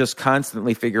day and just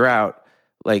constantly figure out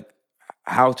like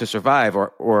how to survive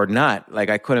or not. Like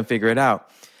I couldn't figure it out.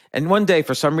 And one day,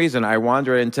 for some reason, I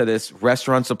wandered into this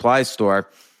restaurant supply store,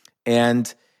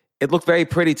 and it looked very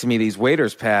pretty to me, these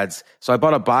waiter's pads. So I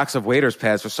bought a box of waiter's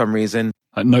pads for some reason.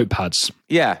 Notepads.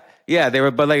 Yeah. They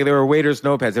were waiters'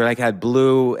 notepads. They had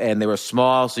blue and they were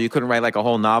small, so you couldn't write like a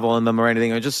whole novel in them or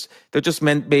anything. They're just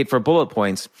made for bullet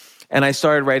points. And I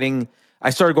started going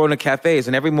to cafes,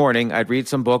 and every morning I'd read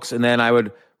some books, and then I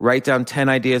would write down 10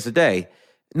 ideas a day.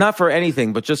 Not for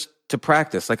anything, but just to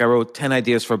practice. Like I wrote 10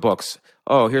 ideas for books.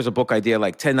 Oh, here's a book idea,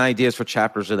 like 10 ideas for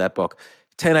chapters of that book,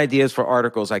 10 ideas for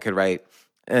articles I could write,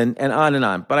 and on and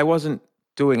on. But I wasn't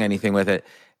doing anything with it.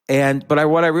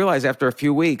 What I realized after a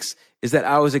few weeks is that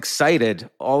I was excited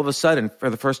all of a sudden for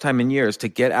the first time in years to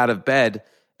get out of bed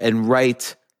and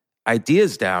write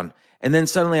ideas down. And then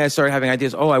suddenly I started having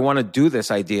ideas. Oh, I want to do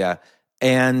this idea.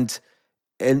 And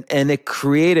it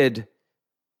created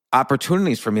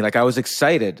opportunities for me. Like I was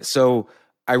excited. So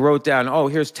I wrote down, oh,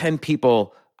 here's 10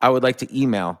 people I would like to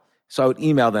email. So I would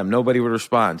email them. Nobody would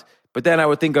respond. But then I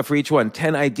would think of for each one,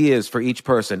 10 ideas for each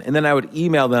person. And then I would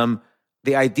email them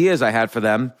the ideas I had for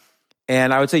them.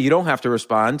 And I would say, you don't have to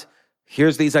respond.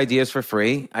 Here's these ideas for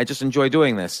free. I just enjoy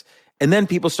doing this. And then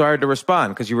people started to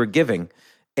respond because you were giving.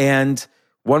 And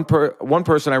one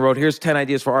person I wrote, here's 10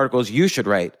 ideas for articles you should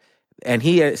write. And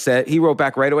he wrote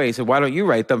back right away. He said, why don't you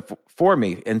write them for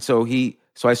me? And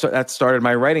that started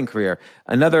my writing career.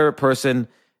 Another person,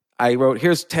 I wrote,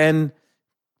 here's 10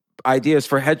 ideas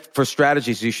for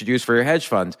strategies you should use for your hedge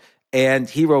fund. And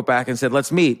he wrote back and said,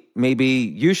 let's meet. Maybe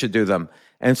you should do them.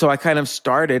 And so I kind of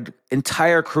started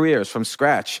entire careers from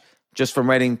scratch, just from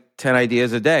writing 10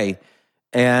 ideas a day.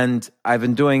 And I've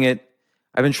been doing it.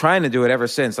 I've been trying to do it ever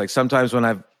since. Like sometimes when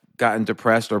I've gotten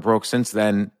depressed or broke since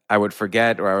then, I would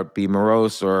forget or I would be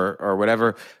morose or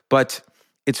whatever. But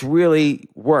it's really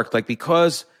worked. Like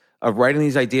because of writing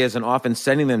these ideas and often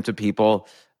sending them to people,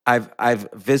 I've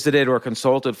visited or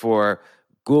consulted for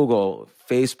Google,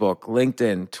 Facebook,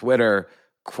 LinkedIn, Twitter,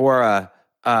 Quora,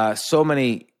 so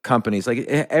many companies, like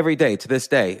every day to this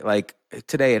day. Like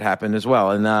today it happened as well.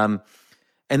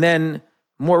 And then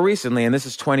more recently, and this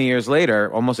is 20 years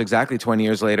later, almost exactly 20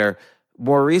 years later,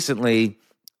 more recently,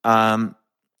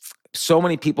 so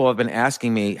many people have been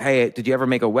asking me, hey, did you ever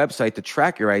make a website to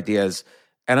track your ideas?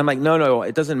 And I'm like, no,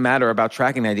 it doesn't matter about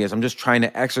tracking ideas. I'm just trying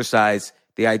to exercise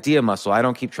the idea muscle. I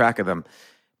don't keep track of them.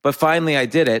 But finally I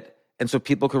did it. And so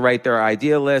people could write their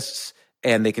idea lists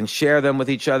and they can share them with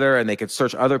each other and they could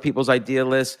search other people's idea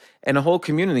lists. And a whole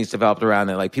community's developed around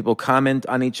it. Like people comment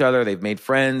on each other. They've made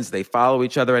friends. They follow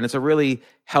each other. And it's a really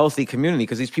healthy community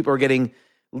because these people are getting,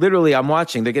 literally I'm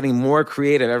watching, they're getting more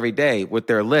creative every day with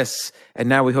their lists. And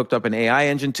now we hooked up an AI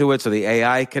engine to it so the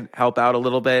AI can help out a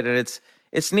little bit. And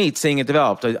it's neat seeing it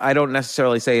developed. I don't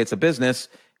necessarily say it's a business.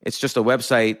 It's just a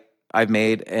website I've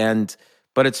made.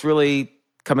 But it's really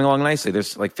coming along nicely.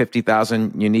 There's like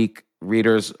 50,000 unique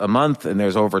readers a month, and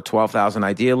there's over 12,000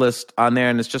 idea lists on there.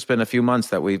 And it's just been a few months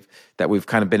that we've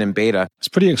kind of been in beta. It's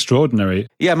pretty extraordinary.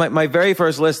 Yeah, my very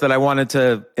first list that I wanted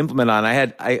to implement on, I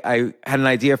had an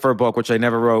idea for a book which I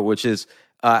never wrote, which is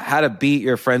how to beat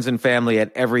your friends and family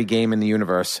at every game in the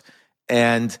universe.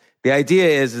 And the idea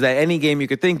is that any game you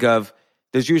could think of,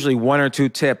 there's usually one or two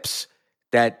tips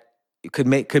that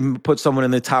could put someone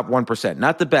in the top 1%,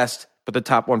 not the best, but the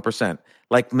top 1%.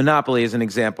 Like Monopoly is an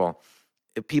example.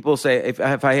 If people say, if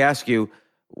I ask you,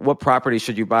 what property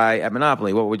should you buy at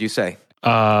Monopoly, what would you say?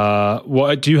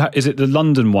 What do you? Is it the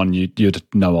London one you'd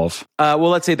know of? Well,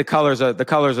 let's say the colors are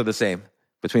the same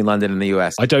between London and the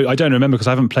US. I don't remember because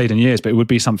I haven't played in years, but it would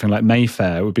be something like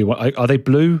Mayfair. It would be. Are they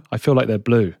blue? I feel like they're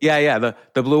blue. Yeah,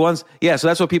 the blue ones. Yeah, so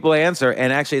that's what people answer,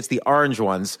 and actually, it's the orange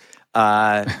ones.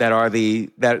 That are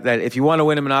that if you want to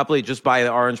win a Monopoly, just buy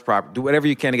the orange property. Do whatever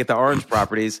you can to get the orange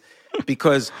properties,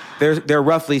 because they're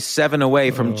roughly 7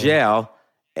 away from jail,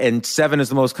 and 7 is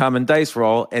the most common dice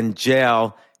roll, and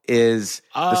jail is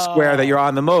the square that you're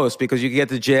on the most because you can get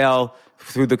to jail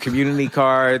through the community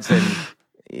cards and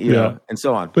you know, and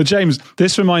so on. But James,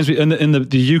 this reminds me, in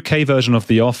the UK version of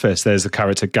The Office, there's the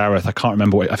character Gareth. I can't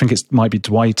remember I think it might be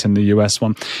Dwight in the US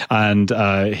one. And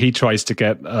he tries to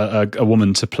get a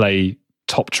woman to play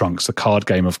Top Trumps, a card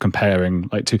game of comparing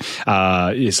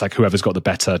it's like whoever's got the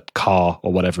better car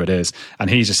or whatever it is. And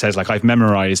he just says, like, I've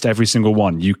memorized every single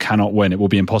one. You cannot win. It will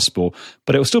be impossible.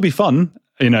 But it will still be fun.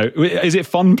 You know, is it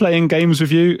fun playing games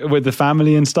with you, with the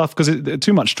family and stuff? Because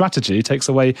too much strategy takes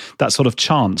away that sort of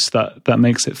chance that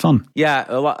makes it fun. Yeah,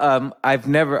 I've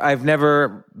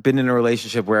never been in a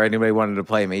relationship where anybody wanted to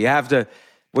play me. You have to,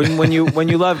 when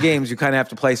you love games, you kind of have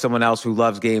to play someone else who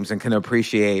loves games and can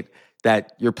appreciate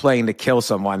that you're playing to kill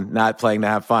someone, not playing to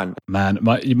have fun. Man,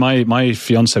 my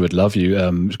fiance would love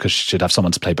you because she'd have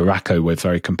someone to play Baracco with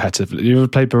very competitively. You ever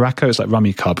played Baracco? It's like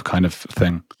Rummy Cub kind of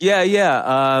thing.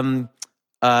 Yeah.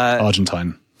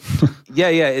 Argentine. yeah.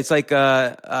 It's like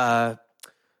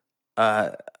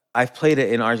I've played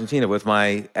it in Argentina with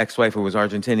my ex-wife who was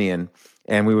Argentinian,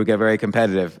 and we would get very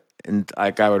competitive. And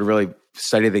I would really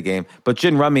study the game. But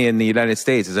gin rummy in the United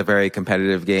States is a very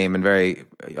competitive game and a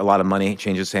lot of money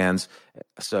changes hands.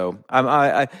 So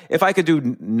if I could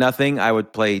do nothing, I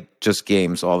would play just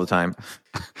games all the time.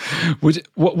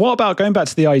 What about going back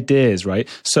to the ideas, right?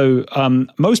 So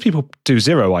most people do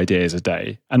 0 ideas a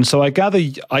day. And so I gather,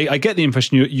 I get the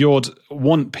impression you'd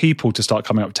want people to start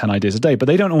coming up with 10 ideas a day, but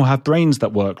they don't all have brains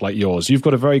that work like yours. You've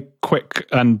got a very quick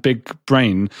and big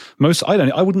brain.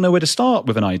 I wouldn't know where to start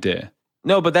with an idea.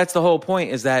 No, but that's the whole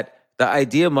point, is that the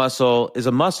idea muscle is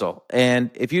a muscle. And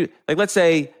if you, like, let's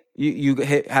say you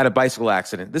had a bicycle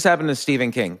accident. This happened to Stephen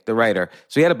King, the writer.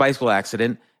 So he had a bicycle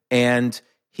accident, and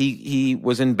he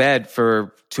was in bed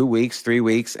for 2 weeks, 3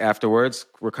 weeks afterwards,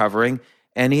 recovering,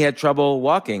 and he had trouble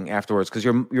walking afterwards because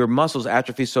your muscles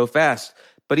atrophy so fast.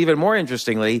 But even more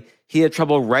interestingly, he had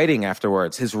trouble writing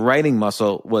afterwards. His writing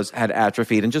muscle had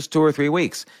atrophied in just 2 or 3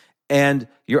 weeks. And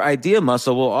your idea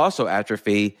muscle will also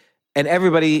atrophy, and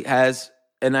everybody has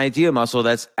an idea muscle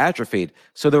that's atrophied.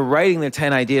 So the writing the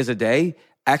 10 ideas a day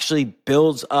actually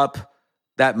builds up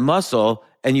that muscle,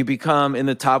 and you become in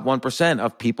the top 1%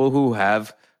 of people who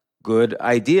have good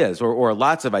ideas or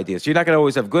lots of ideas. You're not going to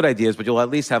always have good ideas, but you'll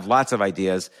at least have lots of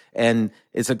ideas. And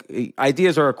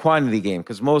ideas are a quantity game,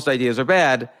 because most ideas are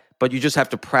bad, but you just have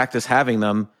to practice having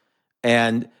them.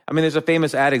 And I mean, there's a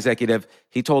famous ad executive.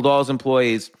 He told all his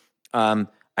employees, I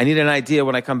need an idea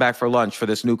when I come back for lunch for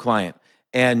this new client.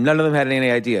 And none of them had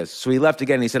any ideas. So he left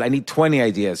again and he said, I need 20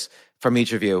 ideas from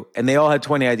each of you. And they all had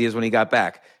 20 ideas when he got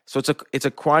back. So it's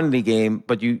a quantity game,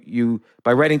 but you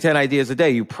by writing 10 ideas a day,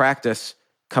 you practice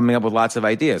coming up with lots of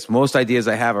ideas. Most ideas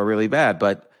I have are really bad,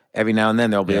 but every now and then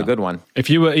there'll be a good one. If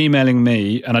you were emailing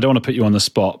me, and I don't want to put you on the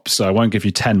spot, so I won't give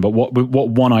you 10, but what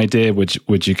one idea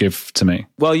would you give to me?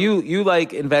 Well, you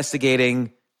like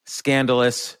investigating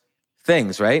scandalous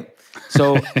things, right?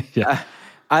 So, yeah.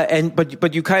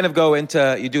 But you kind of go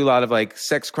into, you do a lot of like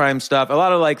sex crime stuff, a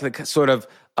lot of like the sort of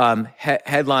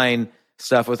headline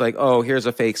stuff with like, oh, here's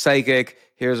a fake psychic,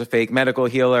 here's a fake medical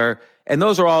healer. And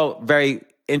those are all very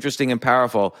interesting and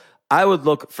powerful. I would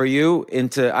look for you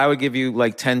I would give you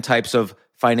like 10 types of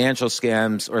financial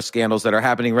scams or scandals that are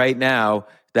happening right now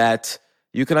that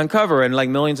you can uncover, and like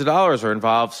millions of dollars are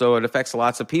involved. So it affects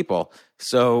lots of people.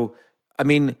 So, I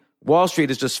mean, Wall Street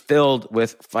is just filled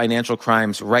with financial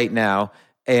crimes right now.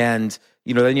 And,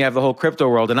 then you have the whole crypto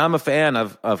world. And I'm a fan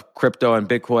of crypto and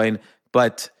Bitcoin,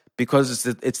 but because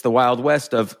it's the Wild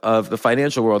West of the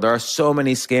financial world, there are so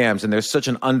many scams, and there's such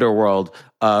an underworld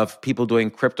of people doing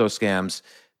crypto scams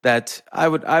that I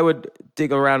would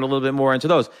dig around a little bit more into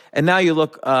those. And now you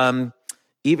look, I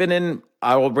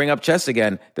will bring up chess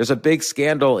again. There's a big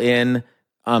scandal in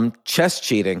chess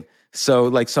cheating. So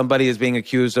like somebody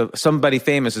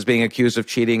famous is being accused of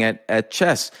cheating at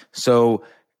chess. So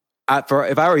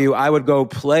if I were you, I would go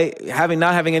play,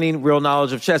 not having any real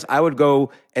knowledge of chess, I would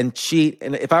go and cheat.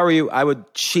 And if I were you, I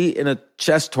would cheat in a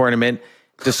chess tournament,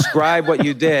 describe what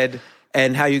you did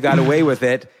and how you got away with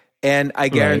it. And I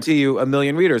guarantee you 1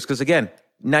 million readers. Because again,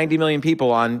 90 million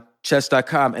people on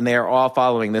chess.com, and they are all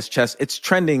following this chess. It's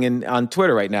trending on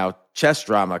Twitter right now, chess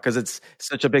drama, because it's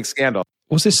such a big scandal.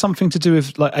 Was this something to do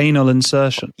with like anal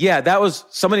insertion? Yeah,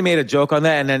 somebody made a joke on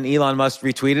that, and then Elon Musk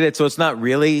retweeted it. So it's not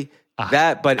really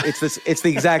that, but it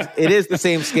is the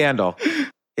same scandal.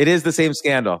 It is the same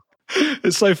scandal.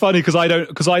 It's so funny because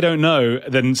I don't know.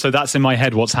 Then so that's in my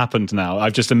head what's happened now.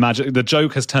 I've just imagined the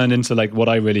joke has turned into like what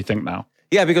I really think now.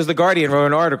 Yeah, because The Guardian wrote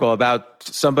an article about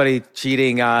somebody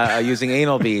cheating using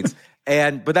anal beads,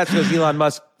 but that's because Elon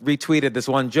Musk retweeted this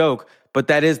one joke. But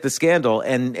that is the scandal,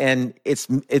 and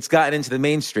it's gotten into the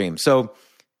mainstream. So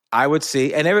I would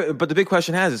see, but the big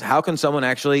question is how can someone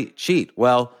actually cheat?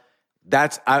 Well,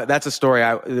 that's a story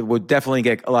I would definitely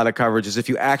get a lot of coverage. Is if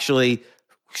you actually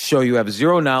show you have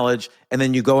zero knowledge, and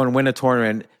then you go and win a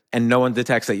tournament, and no one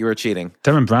detects that you were cheating.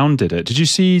 Darren Brown did it. Did you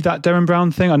see that Darren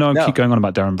Brown thing? I know I keep going on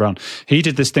about Darren Brown. He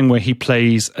did this thing where he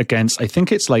plays against, I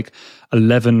think it's like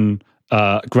 11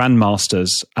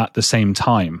 grandmasters at the same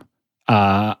time.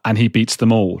 And he beats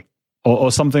them all, or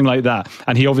something like that.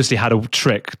 And he obviously had a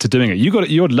trick to doing it.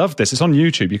 You would love this. It's on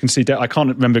YouTube. You can see. I can't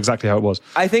remember exactly how it was.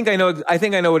 I think I know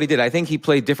what he did. I think he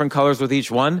played different colors with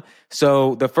each one.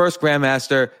 So the first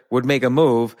grandmaster would make a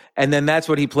move, and then that's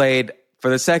what he played for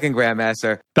the second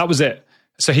grandmaster. That was it.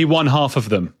 So he won half of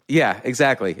them. Yeah,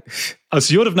 exactly. Oh,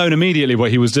 so you would have known immediately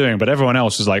what he was doing, but everyone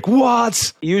else was like,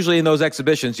 what? Usually in those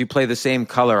exhibitions, you play the same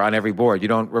color on every board. You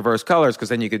don't reverse colors because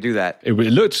then you could do that. It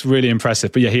looked really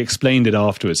impressive, but yeah, he explained it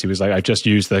afterwards. He was like, I've just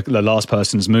used the last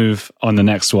person's move on the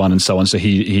next one and so on. So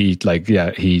he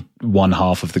won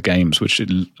half of the games, which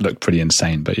looked pretty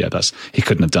insane. But yeah, he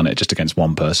couldn't have done it just against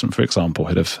one person, for example.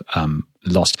 He'd have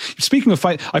lost. Speaking of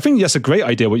fight, I think that's a great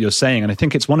idea what you're saying, and I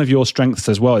think it's one of your strengths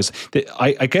as well. Is that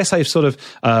I guess I've sort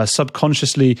of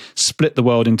subconsciously split the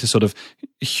world into sort of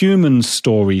human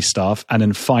story stuff and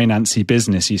then financy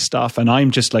businessy stuff, and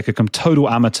I'm just like a total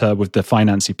amateur with the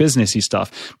financy businessy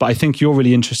stuff. But I think you're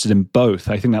really interested in both.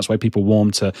 I think that's why people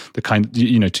warm to the kind,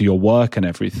 to your work and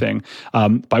everything.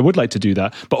 But I would like to do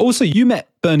that. But also, you met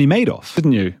Bernie Madoff,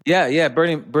 didn't you? Yeah.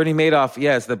 Bernie Madoff,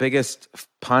 is the biggest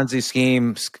Ponzi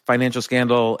scheme, financial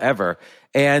scandal ever.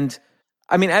 And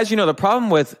I mean, as you know, the problem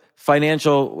with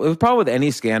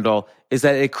any scandal is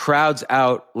that it crowds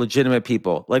out legitimate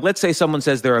people. Like, let's say someone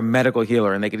says they're a medical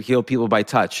healer and they can heal people by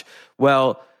touch.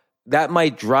 Well, that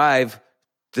might drive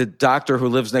the doctor who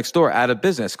lives next door out of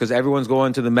business because everyone's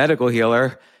going to the medical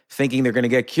healer thinking they're going to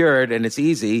get cured and it's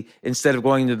easy, instead of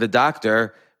going to the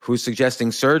doctor who's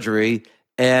suggesting surgery.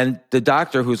 And the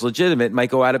doctor who's legitimate might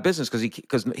go out of business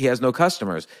because he has no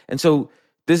customers. And so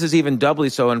this is even doubly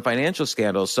so in financial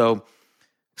scandals. So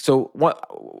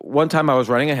one time I was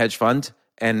running a hedge fund,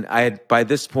 and I had by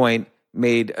this point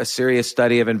made a serious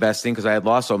study of investing because I had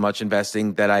lost so much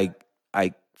investing that I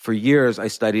for years I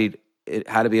studied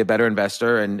how to be a better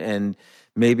investor, and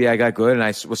maybe I got good and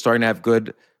I was starting to have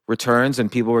good returns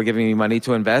and people were giving me money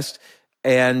to invest.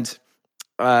 And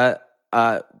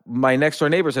my next door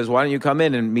neighbor says, why don't you come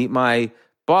in and meet my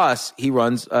boss? He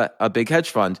runs a big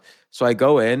hedge fund. So I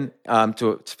go in to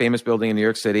a famous building in New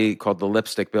York City called the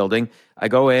Lipstick Building. I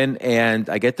go in and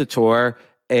I get the tour,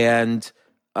 and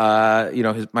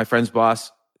my friend's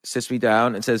boss sits me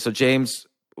down and says, so James,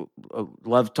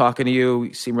 love talking to you.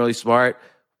 You seem really smart.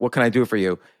 What can I do for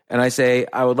you? And I say,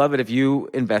 I would love it if you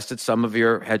invested some of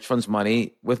your hedge fund's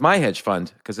money with my hedge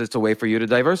fund because it's a way for you to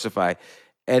diversify.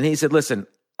 And he said, listen,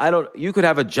 you could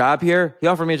have a job here. He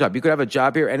offered me a job. You could have a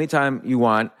job here anytime you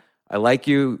want. I like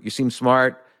you. You seem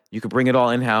smart. You could bring it all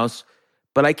in-house,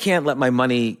 but I can't let my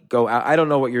money go out. I don't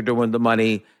know what you're doing with the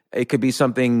money. It could be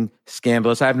something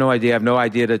scandalous. I have no idea. I have no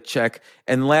idea to check.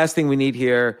 And the last thing we need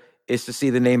here is to see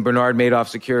the name Bernard Madoff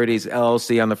Securities,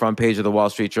 LLC on the front page of the Wall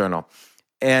Street Journal.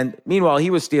 And meanwhile, he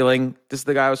was stealing, this is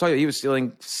the guy I was talking about, he was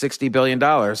stealing $60 billion.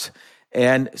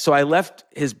 And so I left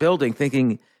his building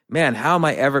thinking, man, how am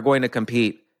I ever going to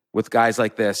compete with guys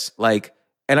like this?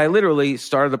 And I literally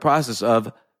started the process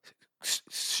of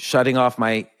shutting off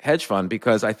my hedge fund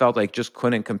because I felt like just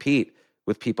couldn't compete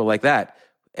with people like that.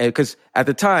 Because at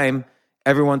the time,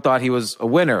 everyone thought he was a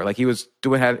winner, like he was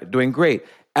doing great.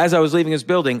 As I was leaving his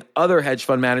building, other hedge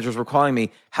fund managers were calling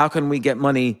me, how can we get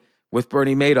money with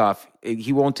Bernie Madoff?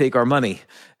 He won't take our money.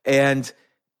 And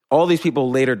all these people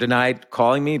later denied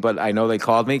calling me, but I know they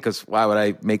called me because why would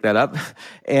I make that up?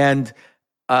 And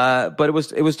but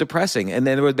it was depressing. And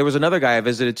then there was another guy I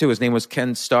visited too. His name was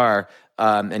Ken Starr,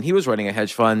 and he was running a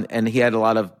hedge fund, and he had a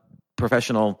lot of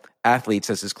professional athletes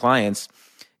as his clients.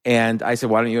 And I said,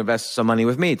 why don't you invest some money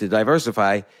with me to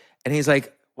diversify? And he's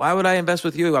like, why would I invest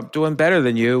with you? I'm doing better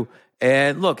than you.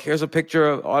 And look, here's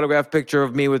autographed picture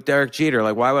of me with Derek Jeter.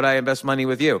 Like, why would I invest money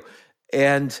with you?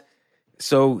 And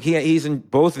so he's in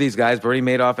both of these guys, Bernie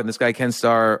Madoff and this guy Ken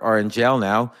Starr, are in jail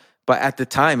now. But at the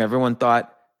time, everyone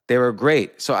thought they were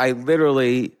great. So I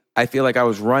feel like I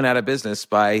was run out of business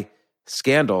by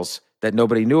scandals that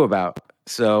nobody knew about.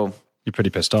 So you're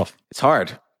pretty pissed off. It's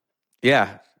hard.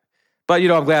 Yeah. But,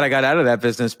 I'm glad I got out of that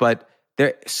business. But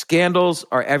scandals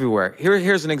are everywhere.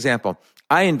 Here's an example.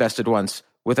 I invested once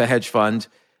with a hedge fund,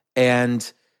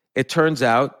 and it turns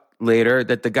out later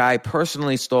that the guy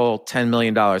personally stole $10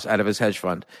 million out of his hedge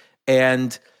fund.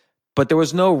 But there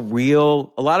was no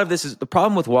a lot of this is, the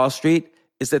problem with Wall Street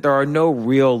is that there are no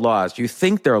real laws. You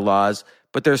think there are laws,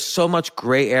 but there's so much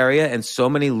gray area and so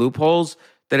many loopholes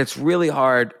that it's really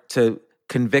hard to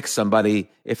convict somebody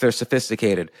if they're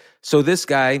sophisticated. So this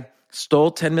guy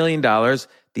stole $10 million.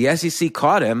 The SEC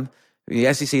caught him.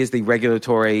 The SEC is the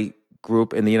regulatory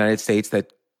group in the United States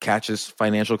that catches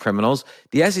financial criminals.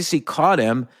 The SEC caught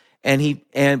him,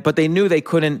 but they knew they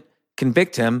couldn't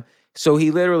convict him. So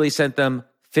he literally sent them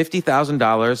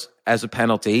 $50,000 as a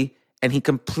penalty, and he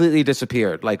completely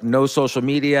disappeared. Like, no social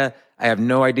media. I have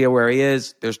no idea where he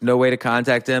is. There's no way to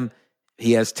contact him.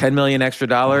 He has $10 million extra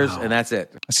dollars, wow. And that's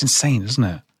it. That's insane, isn't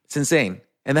it? It's insane.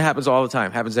 And that happens all the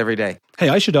time. Happens every day. Hey,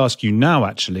 I should ask you now,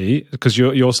 actually, because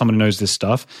you're someone who knows this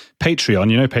stuff.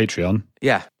 Patreon, you know Patreon?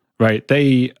 Yeah. right?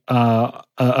 They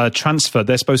transferred.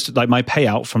 They're supposed to, like, my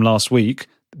payout from last week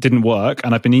didn't work,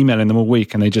 and I've been emailing them all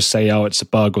week, and they just say, "Oh, it's a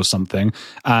bug or something."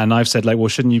 And I've said, like, "Well,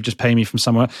 shouldn't you just pay me from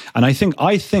somewhere?" And I think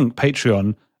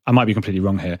Patreon, I might be completely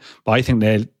wrong here, but I think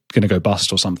they're going to go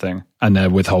bust or something, and they're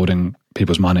withholding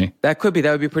people's money. That would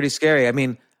be pretty scary. I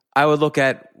mean, I would look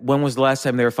at when was the last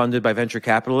time they were funded by venture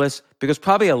capitalists, because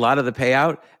probably a lot of the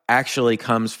payout actually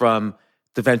comes from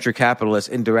the venture capitalists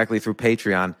indirectly through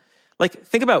Patreon. Like,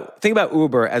 think about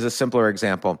Uber as a simpler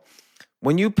example.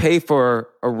 When you pay for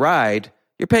a ride,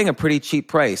 you're paying a pretty cheap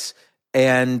price.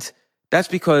 And that's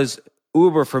because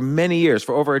Uber, for many years,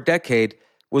 for over a decade,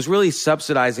 was really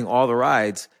subsidizing all the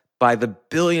rides by the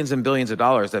billions and billions of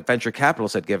dollars that venture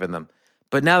capitalists had given them.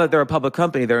 But now that they're a public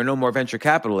company, there are no more venture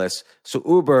capitalists. So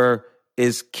Uber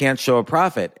can't show a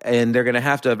profit. And they're going to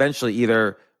have to eventually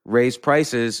either raise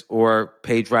prices or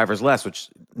pay drivers less, which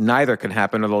neither can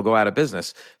happen, or they'll go out of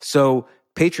business. So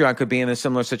Patreon could be in a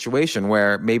similar situation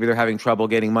where maybe they're having trouble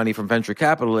getting money from venture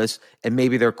capitalists, and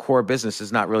maybe their core business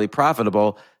is not really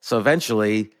profitable. So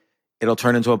eventually it'll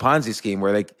turn into a Ponzi scheme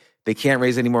where they can't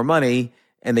raise any more money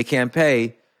and they can't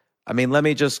pay. I mean, let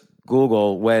me just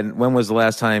Google when was the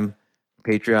last time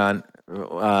Patreon...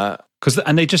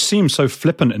 And they just seem so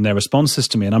flippant in their responses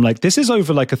to me. And I'm like, this is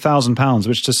over like £1,000,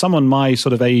 which to someone my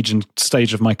sort of age and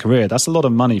stage of my career, that's a lot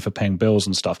of money for paying bills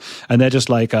and stuff. And they're just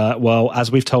like, well,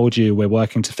 as we've told you, we're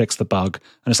working to fix the bug.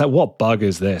 And it's like, what bug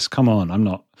is this? Come on, I'm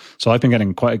not. So I've been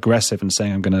getting quite aggressive and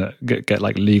saying I'm going to get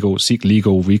like seek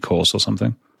legal recourse or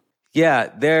something.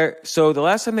 Yeah, so the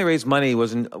last time they raised money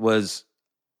was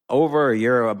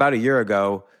over about a year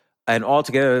ago. And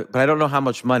altogether, but I don't know how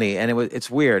much money. And it's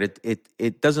weird.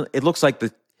 It looks like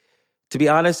to be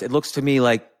honest, it looks to me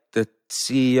like the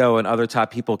CEO and other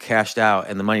top people cashed out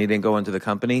and the money didn't go into the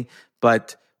company.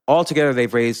 But altogether,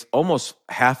 they've raised almost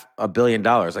 $500 million,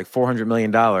 like $400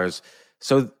 million.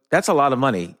 So that's a lot of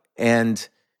money. And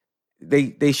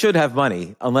they should have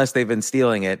money unless they've been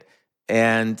stealing it.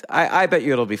 And I bet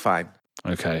you it'll be fine.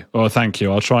 Okay. Well, thank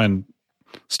you. I'll try and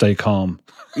stay calm.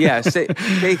 Yeah,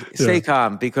 stay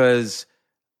calm, because,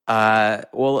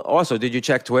 also, did you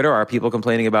check Twitter? Are people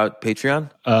complaining about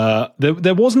Patreon?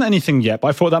 There wasn't anything yet, but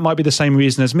I thought that might be the same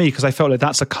reason as me, because I felt like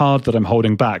that's a card that I'm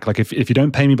holding back. Like, if you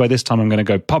don't pay me by this time, I'm going to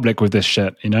go public with this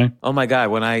shit, you know? Oh my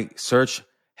God, when I search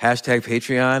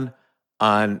 #Patreon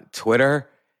on Twitter,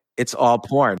 it's all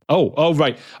porn. Oh,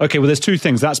 right. Okay, well, there's two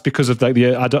things. That's because of like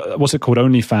what's it called,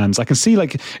 OnlyFans. I can see,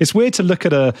 like, it's weird to look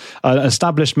at an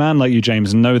established man like you,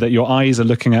 James, and know that your eyes are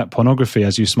looking at pornography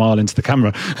as you smile into the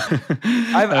camera.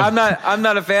 I'm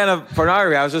not a fan of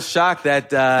pornography. I was just shocked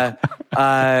that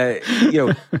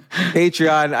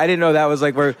Patreon. I didn't know that was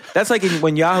like that's like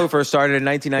when Yahoo first started in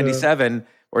 1997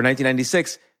 or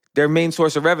 1996. Their main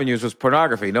source of revenues was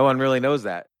pornography. No one really knows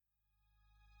that.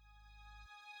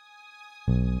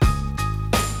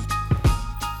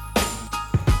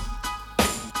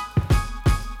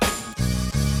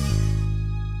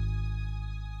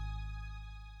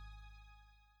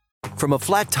 From a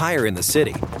flat tire in the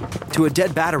city to a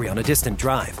dead battery on a distant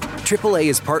drive, AAA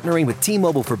is partnering with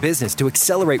T-Mobile for Business to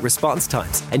accelerate response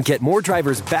times and get more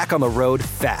drivers back on the road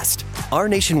fast. Our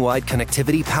nationwide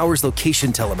connectivity powers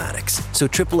location telematics, so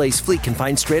AAA's fleet can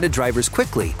find stranded drivers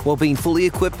quickly while being fully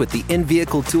equipped with the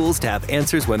in-vehicle tools to have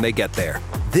answers when they get there.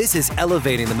 This is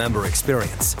elevating the member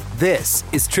experience. This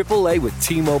is AAA with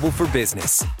T-Mobile for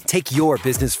Business. Take your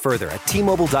business further at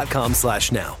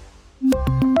T-Mobile.com/now.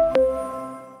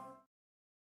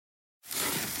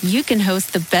 You can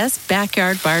host the best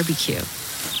backyard barbecue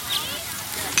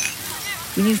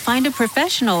when you find a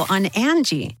professional on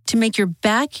Angie to make your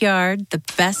backyard the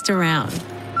best around.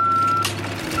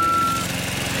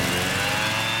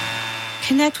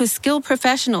 Connect with skilled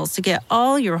professionals to get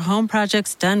all your home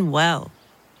projects done well.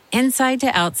 Inside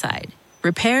to outside,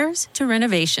 repairs to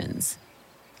renovations.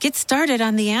 Get started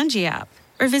on the Angie app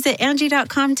or visit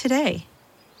Angie.com today.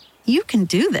 You can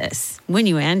do this when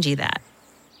you Angie that.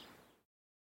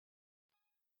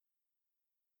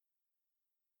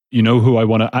 You know who I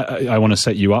want to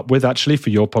set you up with, actually, for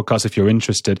your podcast if you're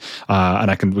interested,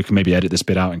 and we can maybe edit this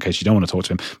bit out in case you don't want to talk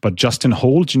to him. But Justin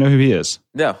Hall, do you know who he is?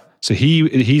 No. So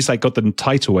he's like got the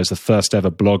title as the first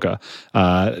ever blogger.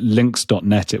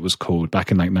 Links.net it was called back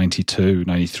in like 92,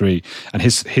 93, and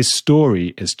his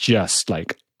story is just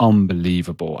like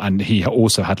unbelievable. And he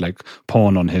also had like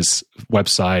porn on his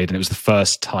website, and it was the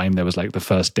first time there was like the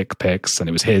first dick pics, and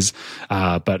it was his,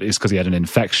 but it's because he had an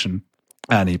infection.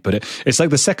 And he put it. It's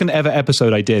like the second ever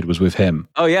episode I did was with him.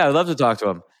 Oh yeah, I'd love to talk to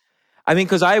him. I mean,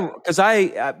 because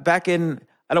I back in,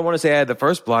 I don't want to say I had the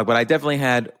first blog, but I definitely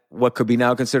had what could be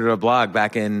now considered a blog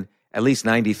back in at least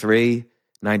 93,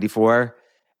 94.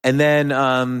 And then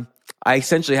I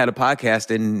essentially had a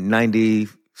podcast in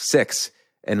 96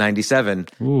 and 97.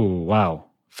 Ooh, wow.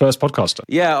 First podcaster.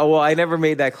 Yeah, well, I never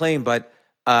made that claim, but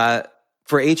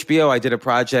for HBO, I did a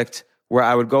project where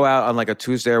I would go out on like a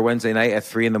Tuesday or Wednesday night at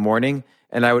 3 a.m,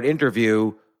 and I would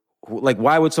interview, like,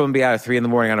 why would someone be out at 3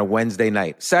 a.m. on a Wednesday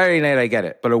night? Saturday night, I get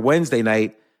it. But a Wednesday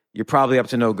night, you're probably up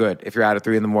to no good if you're out at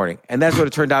 3 a.m. And that's what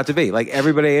it turned out to be. Like,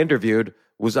 everybody I interviewed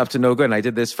was up to no good. And I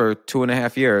did this for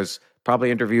 2.5 years,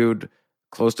 probably interviewed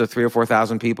close to 3,000 or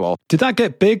 4,000 people. Did that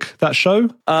get big, that show?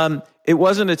 It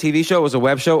wasn't a TV show. It was a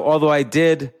web show, although I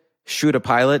did shoot a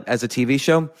pilot as a TV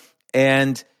show.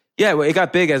 And yeah, it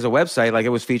got big as a website. Like, it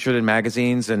was featured in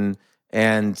magazines and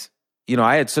you know,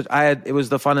 it was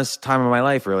the funnest time of my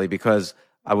life, really, because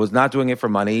I was not doing it for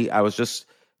money. I was just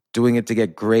doing it to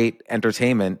get great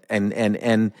entertainment.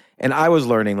 And I was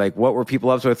learning, like, what were people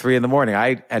up to at 3 a.m?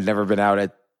 I had never been out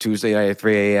at Tuesday night at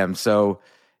 3 a.m. So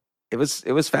it was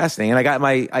fascinating. And I got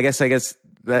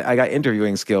I got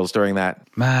interviewing skills during that.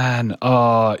 Man,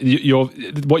 what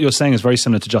you're saying is very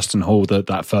similar to Justin Hall,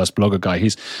 that first blogger guy.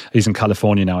 He's in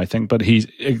California now, I think, but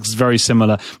it's very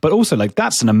similar. But also, like,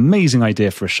 that's an amazing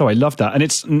idea for a show. I love that, and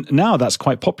it's now that's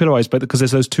quite popularized, but because there's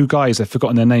those two guys, I've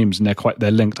forgotten their names, and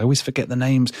they're linked. I always forget the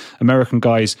names. American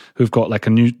guys who've got like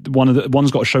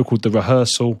one's got a show called The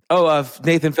Rehearsal. Oh,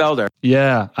 Nathan Felder.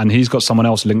 Yeah, and he's got someone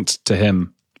else linked to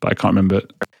him, but I can't remember.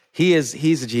 He's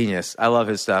a genius. I love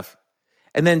his stuff.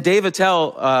 And then Dave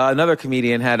Attell, another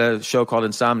comedian, had a show called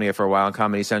Insomnia for a while on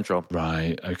Comedy Central.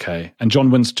 Right, okay. And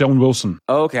John Wilson.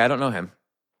 Oh, okay, I don't know him.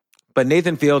 But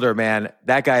Nathan Fielder, man,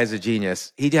 that guy is a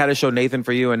genius. He had a show, Nathan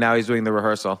For You, and now he's doing The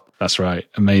Rehearsal. That's right.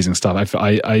 Amazing stuff.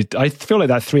 I feel like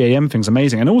that 3 a.m. thing's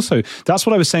amazing. And also, that's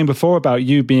what I was saying before about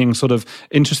you being sort of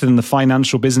interested in the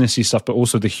financial, businessy stuff, but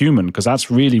also the human, because that's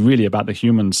really, really about the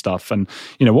human stuff. And,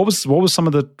 you know,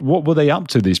 what were they up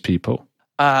to, these people?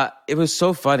 It was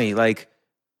so funny. Like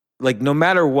no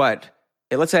matter what,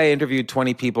 let's say I interviewed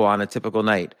 20 people on a typical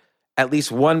night, at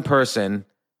least one person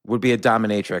would be a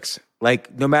dominatrix.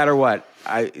 Like, no matter what,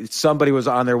 somebody was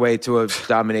on their way to a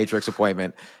dominatrix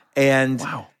appointment. And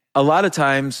wow. A lot of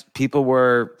times people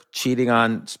were cheating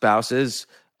on spouses.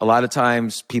 A lot of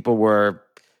times people were,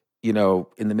 you know,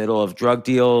 in the middle of drug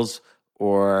deals,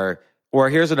 or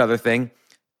here's another thing,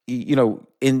 you know,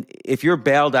 if you're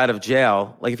bailed out of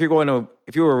jail, like if you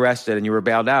were arrested and you were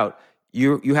bailed out,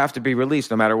 you have to be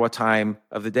released no matter what time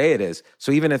of the day it is.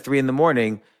 So even at 3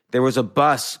 a.m, there was a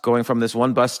bus going from this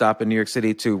one bus stop in New York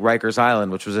City to Rikers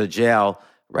Island, which was a jail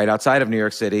right outside of New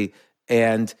York City.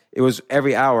 And it was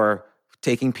every hour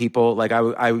taking people, like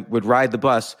I would ride the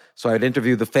bus. So I'd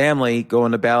interview the family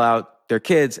going to bail out their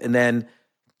kids. And then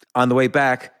on the way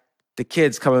back, the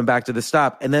kids coming back to the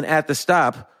stop. And then at the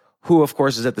stop, who of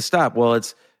course is at the stop? Well,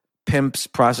 it's pimps,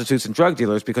 prostitutes, and drug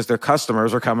dealers, because their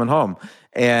customers are coming home.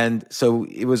 And so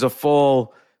it was a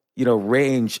full, you know,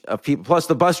 range of people. Plus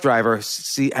the bus driver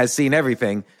has seen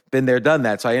everything, been there, done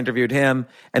that. So I interviewed him,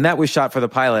 and that was shot for the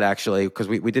pilot, actually, because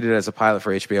we did it as a pilot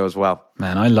for HBO as well.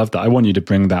 Man, I love that. I want you to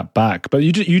bring that back. But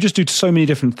you just do so many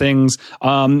different things.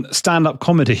 Stand-up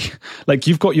comedy, like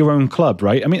you've got your own club,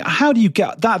 right? I mean, how do you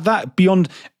get that beyond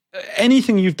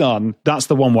anything you've done? That's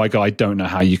the one where I don't know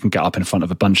how you can get up in front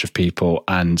of a bunch of people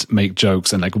and make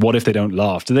jokes, and like, what if they don't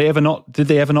laugh? Did they ever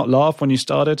not laugh when you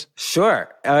started?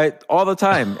 Sure. All the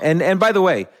time. And by the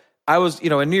way, I was, you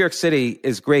know, in New York City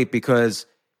is great because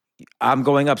I'm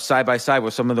going up side by side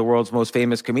with some of the world's most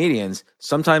famous comedians.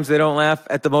 Sometimes they don't laugh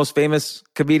at the most famous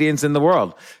comedians in the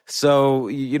world. So,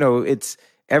 you know, it's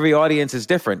every audience is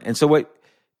different. And so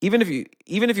even if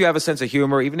you have a sense of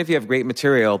humor, even if you have great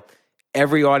material,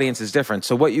 every audience is different.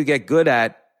 So what you get good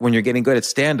at when you're getting good at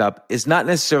stand-up is not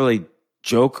necessarily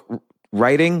joke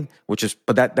writing,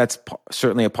 that's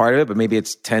certainly a part of it, but maybe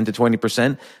it's 10 to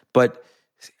 20%. But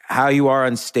how you are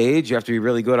on stage, you have to be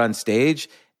really good on stage,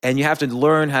 and you have to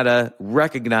learn how to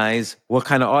recognize what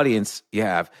kind of audience you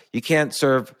have. You can't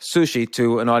serve sushi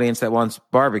to an audience that wants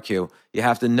barbecue. You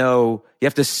have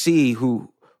to see you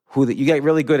get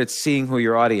really good at seeing who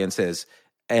your audience is.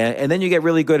 And then you get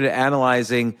really good at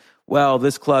analyzing, well,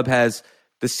 this club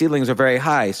the ceilings are very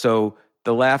high, so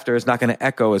the laughter is not going to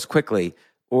echo as quickly.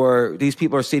 Or these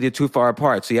people are seated too far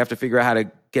apart, so you have to figure out how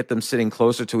to get them sitting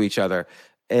closer to each other.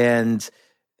 And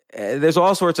there's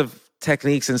all sorts of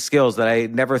techniques and skills that I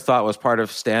never thought was part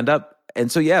of stand-up.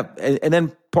 And so, yeah, and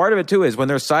then part of it, too, is when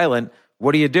they're silent,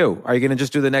 what do you do? Are you going to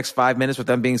just do the next 5 minutes with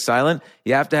them being silent?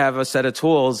 You have to have a set of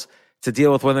tools to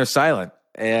deal with when they're silent.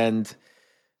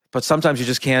 But sometimes you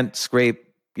just can't scrape,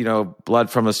 you know, blood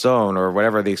from a stone or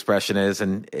whatever the expression is,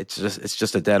 and it's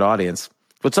just a dead audience.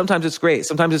 But sometimes it's great.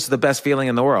 Sometimes it's the best feeling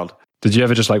in the world. Did you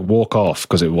ever just like walk off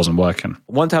because it wasn't working?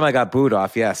 One time I got booed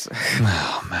off, yes.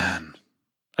 Oh man.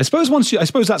 I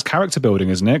suppose that's character building,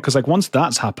 isn't it? Because like once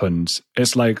that's happened,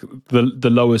 it's like the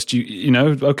lowest you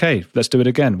know, okay, let's do it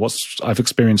again. I've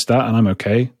experienced that and I'm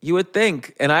okay. You would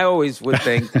think, and I always would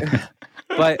think,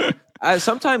 but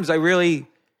sometimes I really,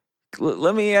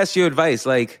 let me ask you advice.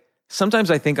 Like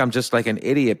sometimes I think I'm just like an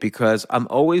idiot because I'm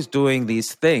always doing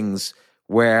these things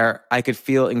where I could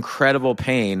feel incredible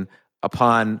pain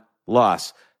upon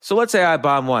loss. So let's say I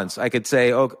bomb once. I could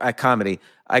say, at comedy,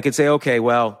 I could say, okay,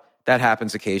 well, that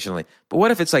happens occasionally. But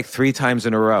what if it's like 3 times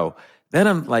in a row? Then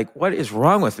I'm like, what is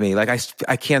wrong with me? Like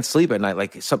I can't sleep at night.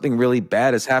 Like something really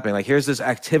bad is happening. Like here's this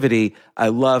activity I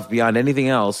love beyond anything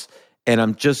else, and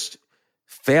I'm just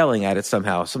failing at it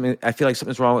somehow. I feel like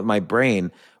something's wrong with my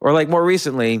brain. Or like more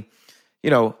recently,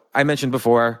 you know, I mentioned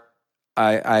before,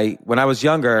 I when I was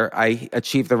younger, I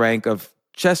achieved the rank of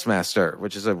chess master,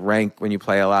 which is a rank when you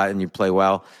play a lot and you play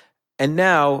well. And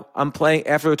now I'm playing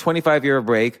after a 25-year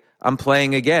break. I'm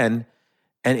playing again,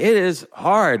 and it is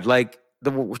hard. Like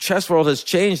the chess world has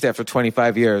changed after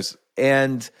 25 years,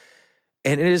 and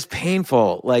it is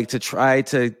painful. Like to try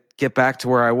to get back to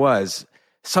where I was.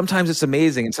 Sometimes it's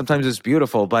amazing, and sometimes it's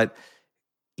beautiful. But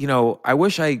you know, I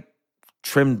wish I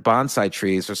trimmed bonsai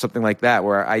trees or something like that,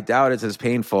 where I doubt it's as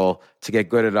painful to get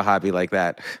good at a hobby like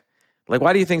that. Like,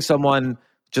 why do you think someone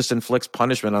just inflicts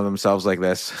punishment on themselves like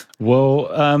this? Well,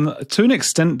 to an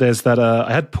extent, there's that.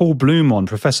 I had Paul Bloom on,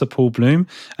 Professor Paul Bloom,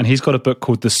 and he's got a book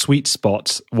called The Sweet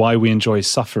Spot, Why We Enjoy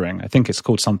Suffering. I think it's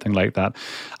called something like that.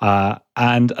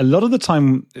 And a lot of the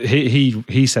time,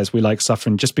 he says we like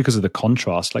suffering just because of the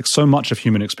contrast. Like so much of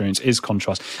human experience is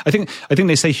contrast. I think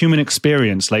they say human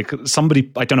experience, like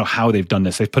somebody, I don't know how they've done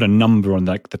this. They've put a number on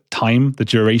like the time, the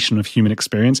duration of human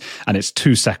experience, and it's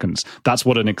 2 seconds. That's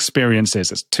what an experience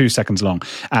is. It's 2 seconds long.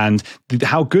 And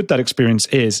how good that experience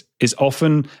is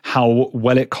often how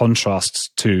well it contrasts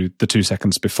to the 2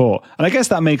 seconds before. And I guess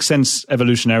that makes sense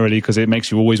evolutionarily because it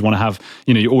makes you always want to have,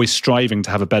 you know, you're always striving to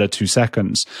have a better 2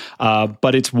 seconds.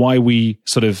 But it's why we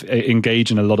sort of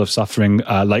engage in a lot of suffering,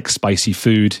 like spicy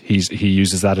food. He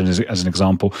uses that as an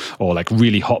example, or like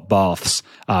really hot baths,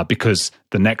 because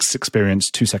the next experience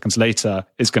 2 seconds later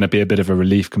is going to be a bit of a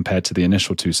relief compared to the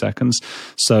initial 2 seconds.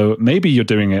 So maybe you're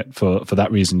doing it for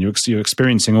that reason. You're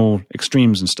experiencing all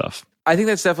extremes and stuff. I think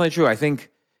that's definitely true. I think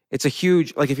it's a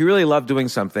huge, like if you really love doing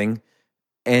something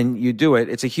and you do it,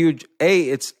 it's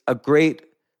a great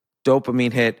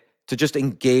dopamine hit to just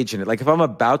engage in it. Like if I'm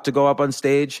about to go up on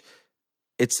stage,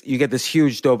 you get this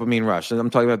huge dopamine rush. And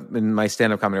I'm talking about in my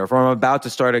stand-up comedy. Or if I'm about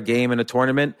to start a game in a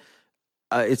tournament,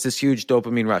 it's this huge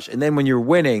dopamine rush. And then when you're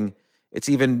winning, it's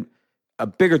even a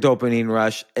bigger dopamine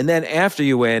rush. And then after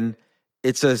you win,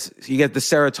 you get the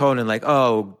serotonin, like,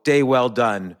 oh, day well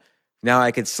done. Now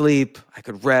I could sleep, I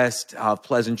could rest, I'll have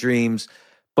pleasant dreams.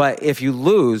 But if you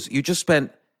lose, you just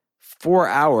spent 4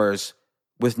 hours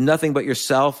with nothing but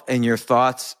yourself and your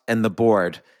thoughts and the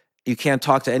board. You can't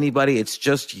talk to anybody. It's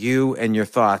just you and your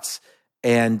thoughts.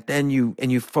 And then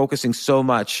you're focusing so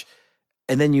much,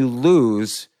 and then you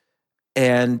lose.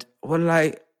 And what did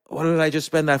I just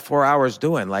spend that 4 hours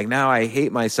doing? Like now I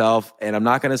hate myself and I'm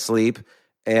not going to sleep.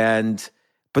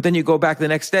 But then you go back the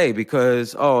next day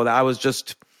because, I was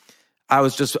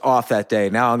just off that day.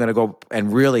 Now I'm going to go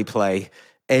and really play.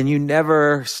 And you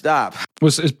never stop. Well,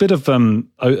 it's a bit of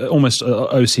almost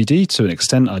OCD to an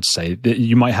extent, I'd say, that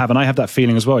you might have. And I have that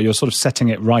feeling as well. You're sort of setting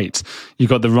it right. You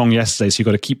got the wrong yesterday, so you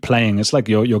got to keep playing. It's like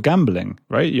you're gambling,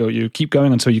 right? You keep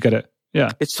going until you get it.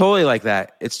 Yeah. It's totally like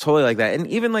that. And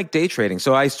even like day trading.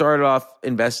 So I started off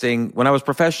investing, when I was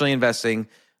professionally investing,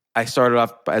 I started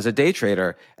off as a day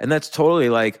trader. And that's totally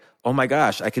like, oh my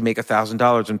gosh, I can make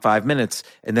 $1,000 in 5 minutes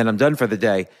and then I'm done for the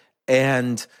day.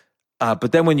 And,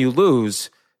 but then when you lose,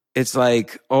 it's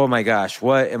like, oh my gosh,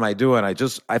 what am I doing?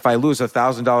 If I lose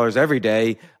 $1,000 every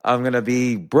day, I'm going to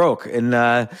be broke. And,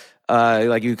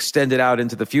 like you extend it out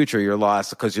into the future, your loss,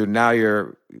 because you're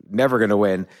never going to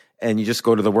win. And you just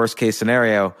go to the worst case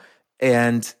scenario.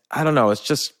 And I don't know,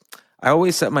 I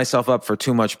always set myself up for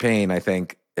too much pain, I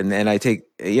think. And I take,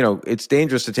 it's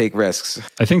dangerous to take risks.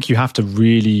 I think you have to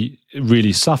really,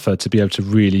 really suffer to be able to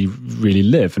really, really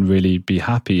live and really be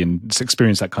happy and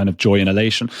experience that kind of joy and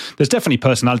elation. There's definitely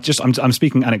personality, I'm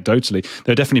speaking anecdotally,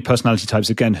 there are definitely personality types,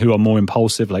 again, who are more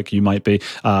impulsive, like you might be.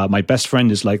 My best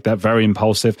friend is like that, very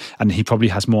impulsive, and he probably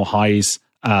has more highs,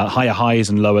 higher highs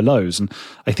and lower lows. And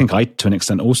I think I, to an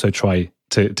extent, also try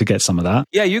to get some of that.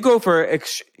 Yeah, you go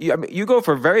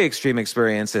for very extreme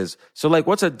experiences. So like,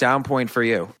 what's a down point for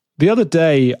you? The other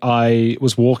day, I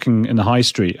was walking in the high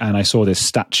street and I saw this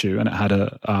statue, and it had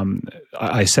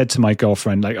I said to my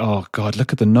girlfriend, like, "Oh God,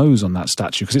 look at the nose on that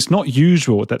statue," because it's not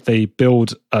usual that they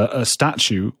build a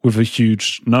statue with a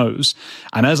huge nose.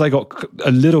 And as I got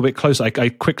a little bit closer, I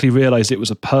quickly realized it was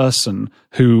a person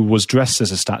who was dressed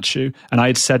as a statue, and I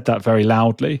had said that very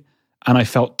loudly, and I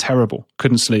felt terrible,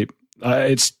 couldn't sleep.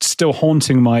 It's still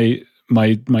haunting my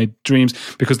dreams,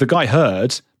 because the guy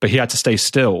heard, but he had to stay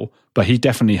still. But he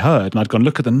definitely heard, and I'd gone,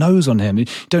 look at the nose on him. You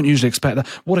don't usually expect that.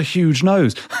 What a huge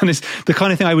nose. And it's the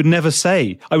kind of thing I would never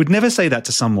say. I would never say that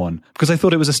to someone because I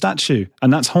thought it was a statue,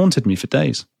 and that's haunted me for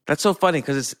days. That's so funny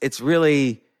because it's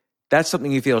really, that's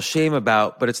something you feel shame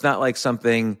about, but it's not like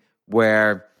something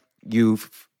where you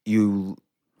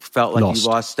felt like you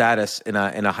lost status in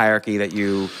a hierarchy that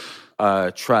you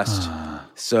trust.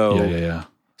 So Yeah.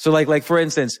 So like for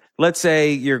instance, let's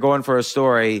say you're going for a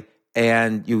story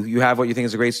and you have what you think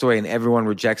is a great story and everyone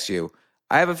rejects you.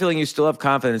 I have a feeling you still have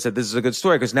confidence that this is a good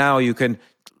story because now you can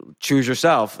choose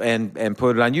yourself and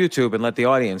put it on YouTube and let the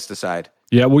audience decide.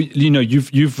 Yeah, well,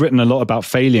 you've written a lot about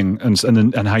failing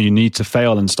and how you need to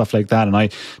fail and stuff like that, and I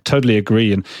totally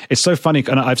agree. And it's so funny,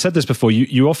 and I've said this before,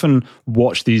 you often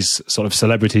watch these sort of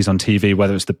celebrities on TV,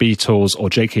 whether it's the Beatles or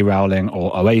J.K. Rowling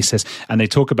or Oasis, and they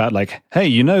talk about like, hey,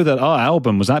 you know that our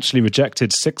album was actually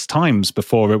rejected 6 times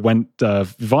before it went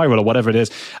viral or whatever it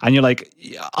is. And you're like,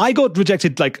 I got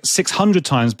rejected like 600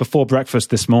 times before breakfast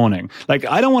this morning. Like,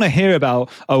 I don't want to hear about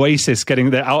Oasis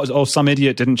getting their out, or some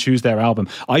idiot didn't choose their album.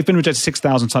 I've been rejected 6,000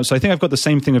 times. So I think I've got the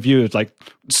same thing of you. It's like,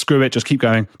 screw it, just keep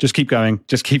going.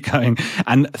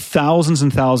 And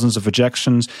thousands of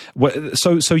rejections.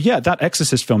 So yeah, that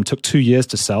Exorcist film took 2 years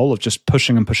to sell, of just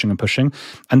pushing.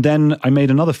 And then I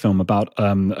made another film about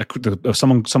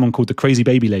someone called The Crazy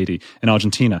Baby Lady in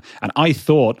Argentina. And I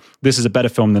thought this is a better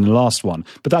film than the last one.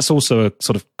 But that's also a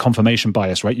sort of confirmation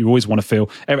bias, right? You always want to feel,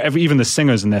 even the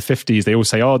singers in their 50s, they always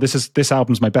say, oh, this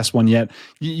album's my best one yet.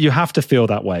 You have to feel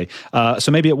that way.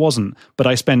 So maybe it wasn't. But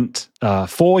I spent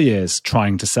 4 years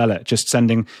trying to sell it, just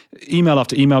sending email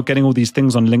after email, getting all these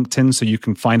things on LinkedIn so you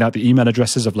can find out the email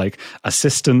addresses of like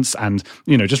assistants, and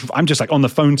I'm just like on the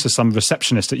phone to some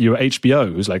receptionist at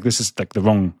HBO who's like, this is like the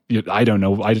wrong, I don't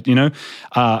know,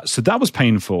 so that was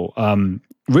painful.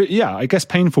 I guess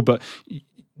painful, but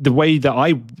the way that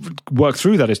I work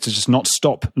through that is to just not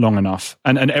stop long enough.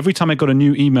 And every time I got a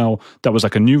new email that was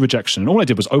like a new rejection, and all I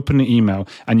did was open the email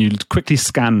and you quickly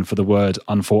scan for the word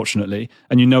unfortunately,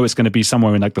 and it's going to be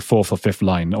somewhere in like the 4th or 5th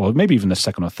line, or maybe even the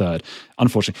 2nd or 3rd,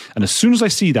 unfortunately. And as soon as I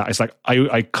see that, it's like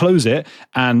I close it,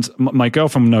 and my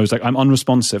girlfriend knows like I'm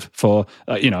unresponsive for,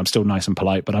 I'm still nice and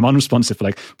polite, but I'm unresponsive for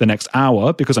like the next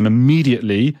hour, because I'm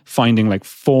immediately finding like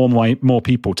 4 more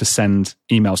people to send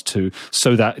emails to,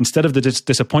 so that instead of the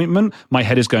disappointment, my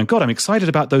head is going, God, I'm excited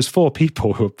about those 4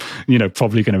 people who are,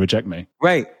 probably going to reject me.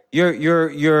 Right.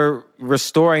 You're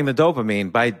restoring the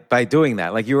dopamine by doing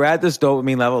that. Like, you're at this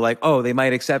dopamine level, like, oh, they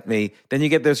might accept me. Then you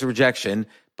get this rejection,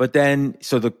 but then,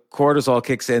 so the cortisol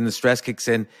kicks in, the stress kicks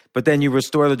in, but then you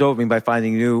restore the dopamine by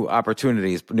finding new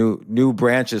opportunities, new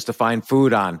branches to find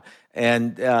food on.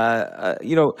 And,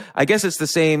 I guess it's the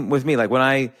same with me. Like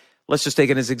let's just take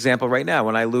it as an example right now.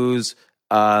 When I lose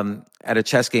at a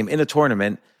chess game in a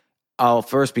tournament, I'll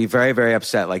first be very, very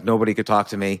upset. Like, nobody could talk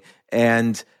to me.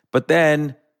 But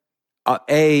then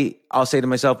I'll say to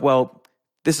myself, well,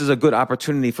 this is a good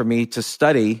opportunity for me to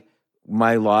study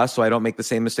my loss so I don't make the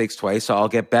same mistakes twice. So I'll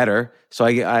get better. So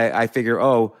I figure,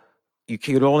 you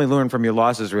could only learn from your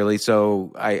losses, really.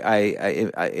 So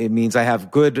it means I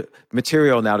have good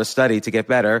material now to study to get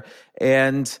better.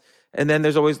 And then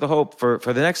there's always the hope for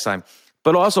the next time.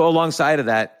 But also alongside of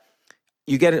that,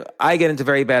 I get into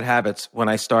very bad habits when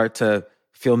I start to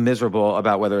feel miserable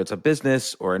about whether it's a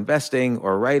business or investing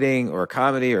or writing or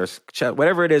comedy or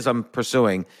whatever it is I'm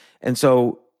pursuing. And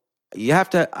so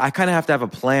I kind of have to have a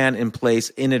plan in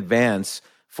place in advance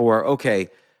for, okay,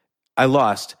 I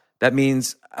lost. That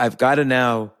means I've got to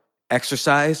now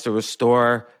exercise to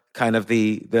restore kind of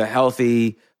the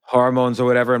healthy hormones or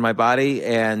whatever in my body.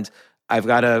 And I've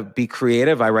got to be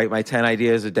creative. I write my 10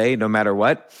 ideas a day, no matter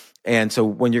what. And so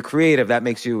when you're creative, that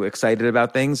makes you excited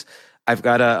about things. I've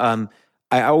got to,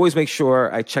 I always make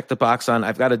sure I check the box on,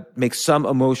 I've got to make some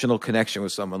emotional connection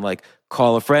with someone, like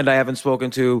call a friend I haven't spoken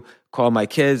to, call my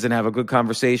kids and have a good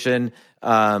conversation.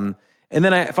 And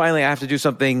then I have to do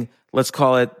something, let's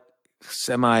call it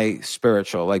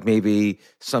semi-spiritual, like maybe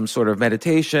some sort of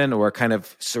meditation or kind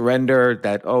of surrender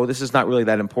that, this is not really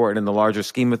that important in the larger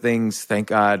scheme of things. Thank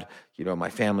God,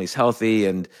 my family's healthy,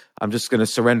 and I'm just going to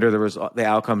surrender the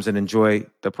outcomes and enjoy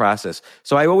the process.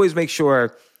 So I always make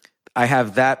sure I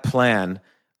have that plan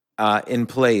in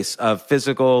place of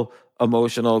physical,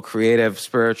 emotional, creative,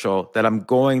 spiritual that I'm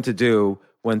going to do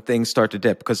when things start to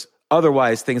dip, because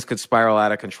otherwise things could spiral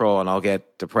out of control and I'll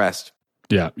get depressed.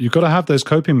 Yeah, you've got to have those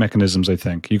coping mechanisms. I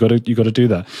think you got to do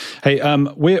that. Hey,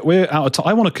 we're out of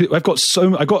time.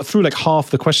 I got through like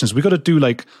half the questions. We got to do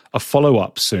like a follow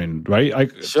up soon,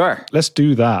 right? Sure, let's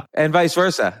do that, and vice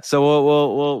versa.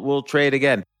 So we'll trade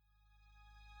again.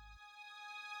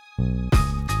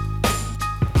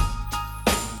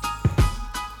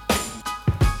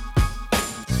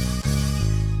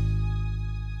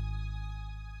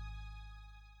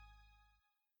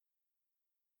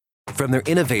 From their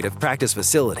innovative practice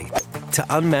facility to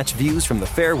unmatched views from the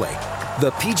fairway,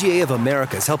 the PGA of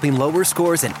America is helping lower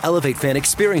scores and elevate fan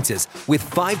experiences with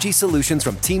 5G solutions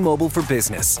from T-Mobile for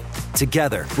Business.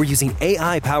 Together, we're using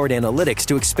AI-powered analytics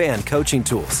to expand coaching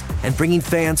tools and bringing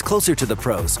fans closer to the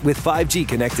pros with 5G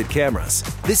connected cameras.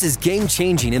 This is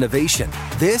game-changing innovation.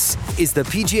 This is the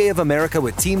PGA of America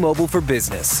with T-Mobile for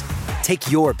Business.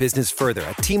 Take your business further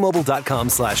at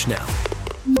T-Mobile.com/now.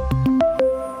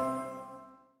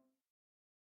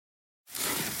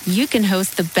 You can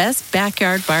host the best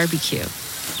backyard barbecue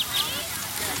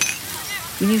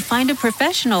when you find a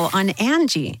professional on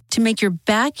Angie to make your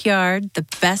backyard the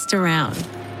best around.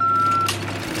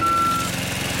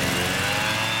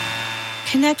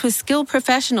 Connect with skilled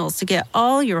professionals to get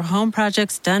all your home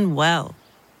projects done well.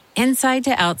 Inside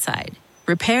to outside,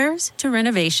 repairs to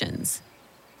renovations.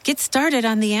 Get started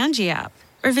on the Angie app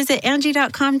or visit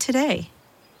Angie.com today.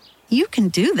 You can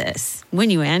do this when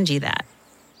you Angie that.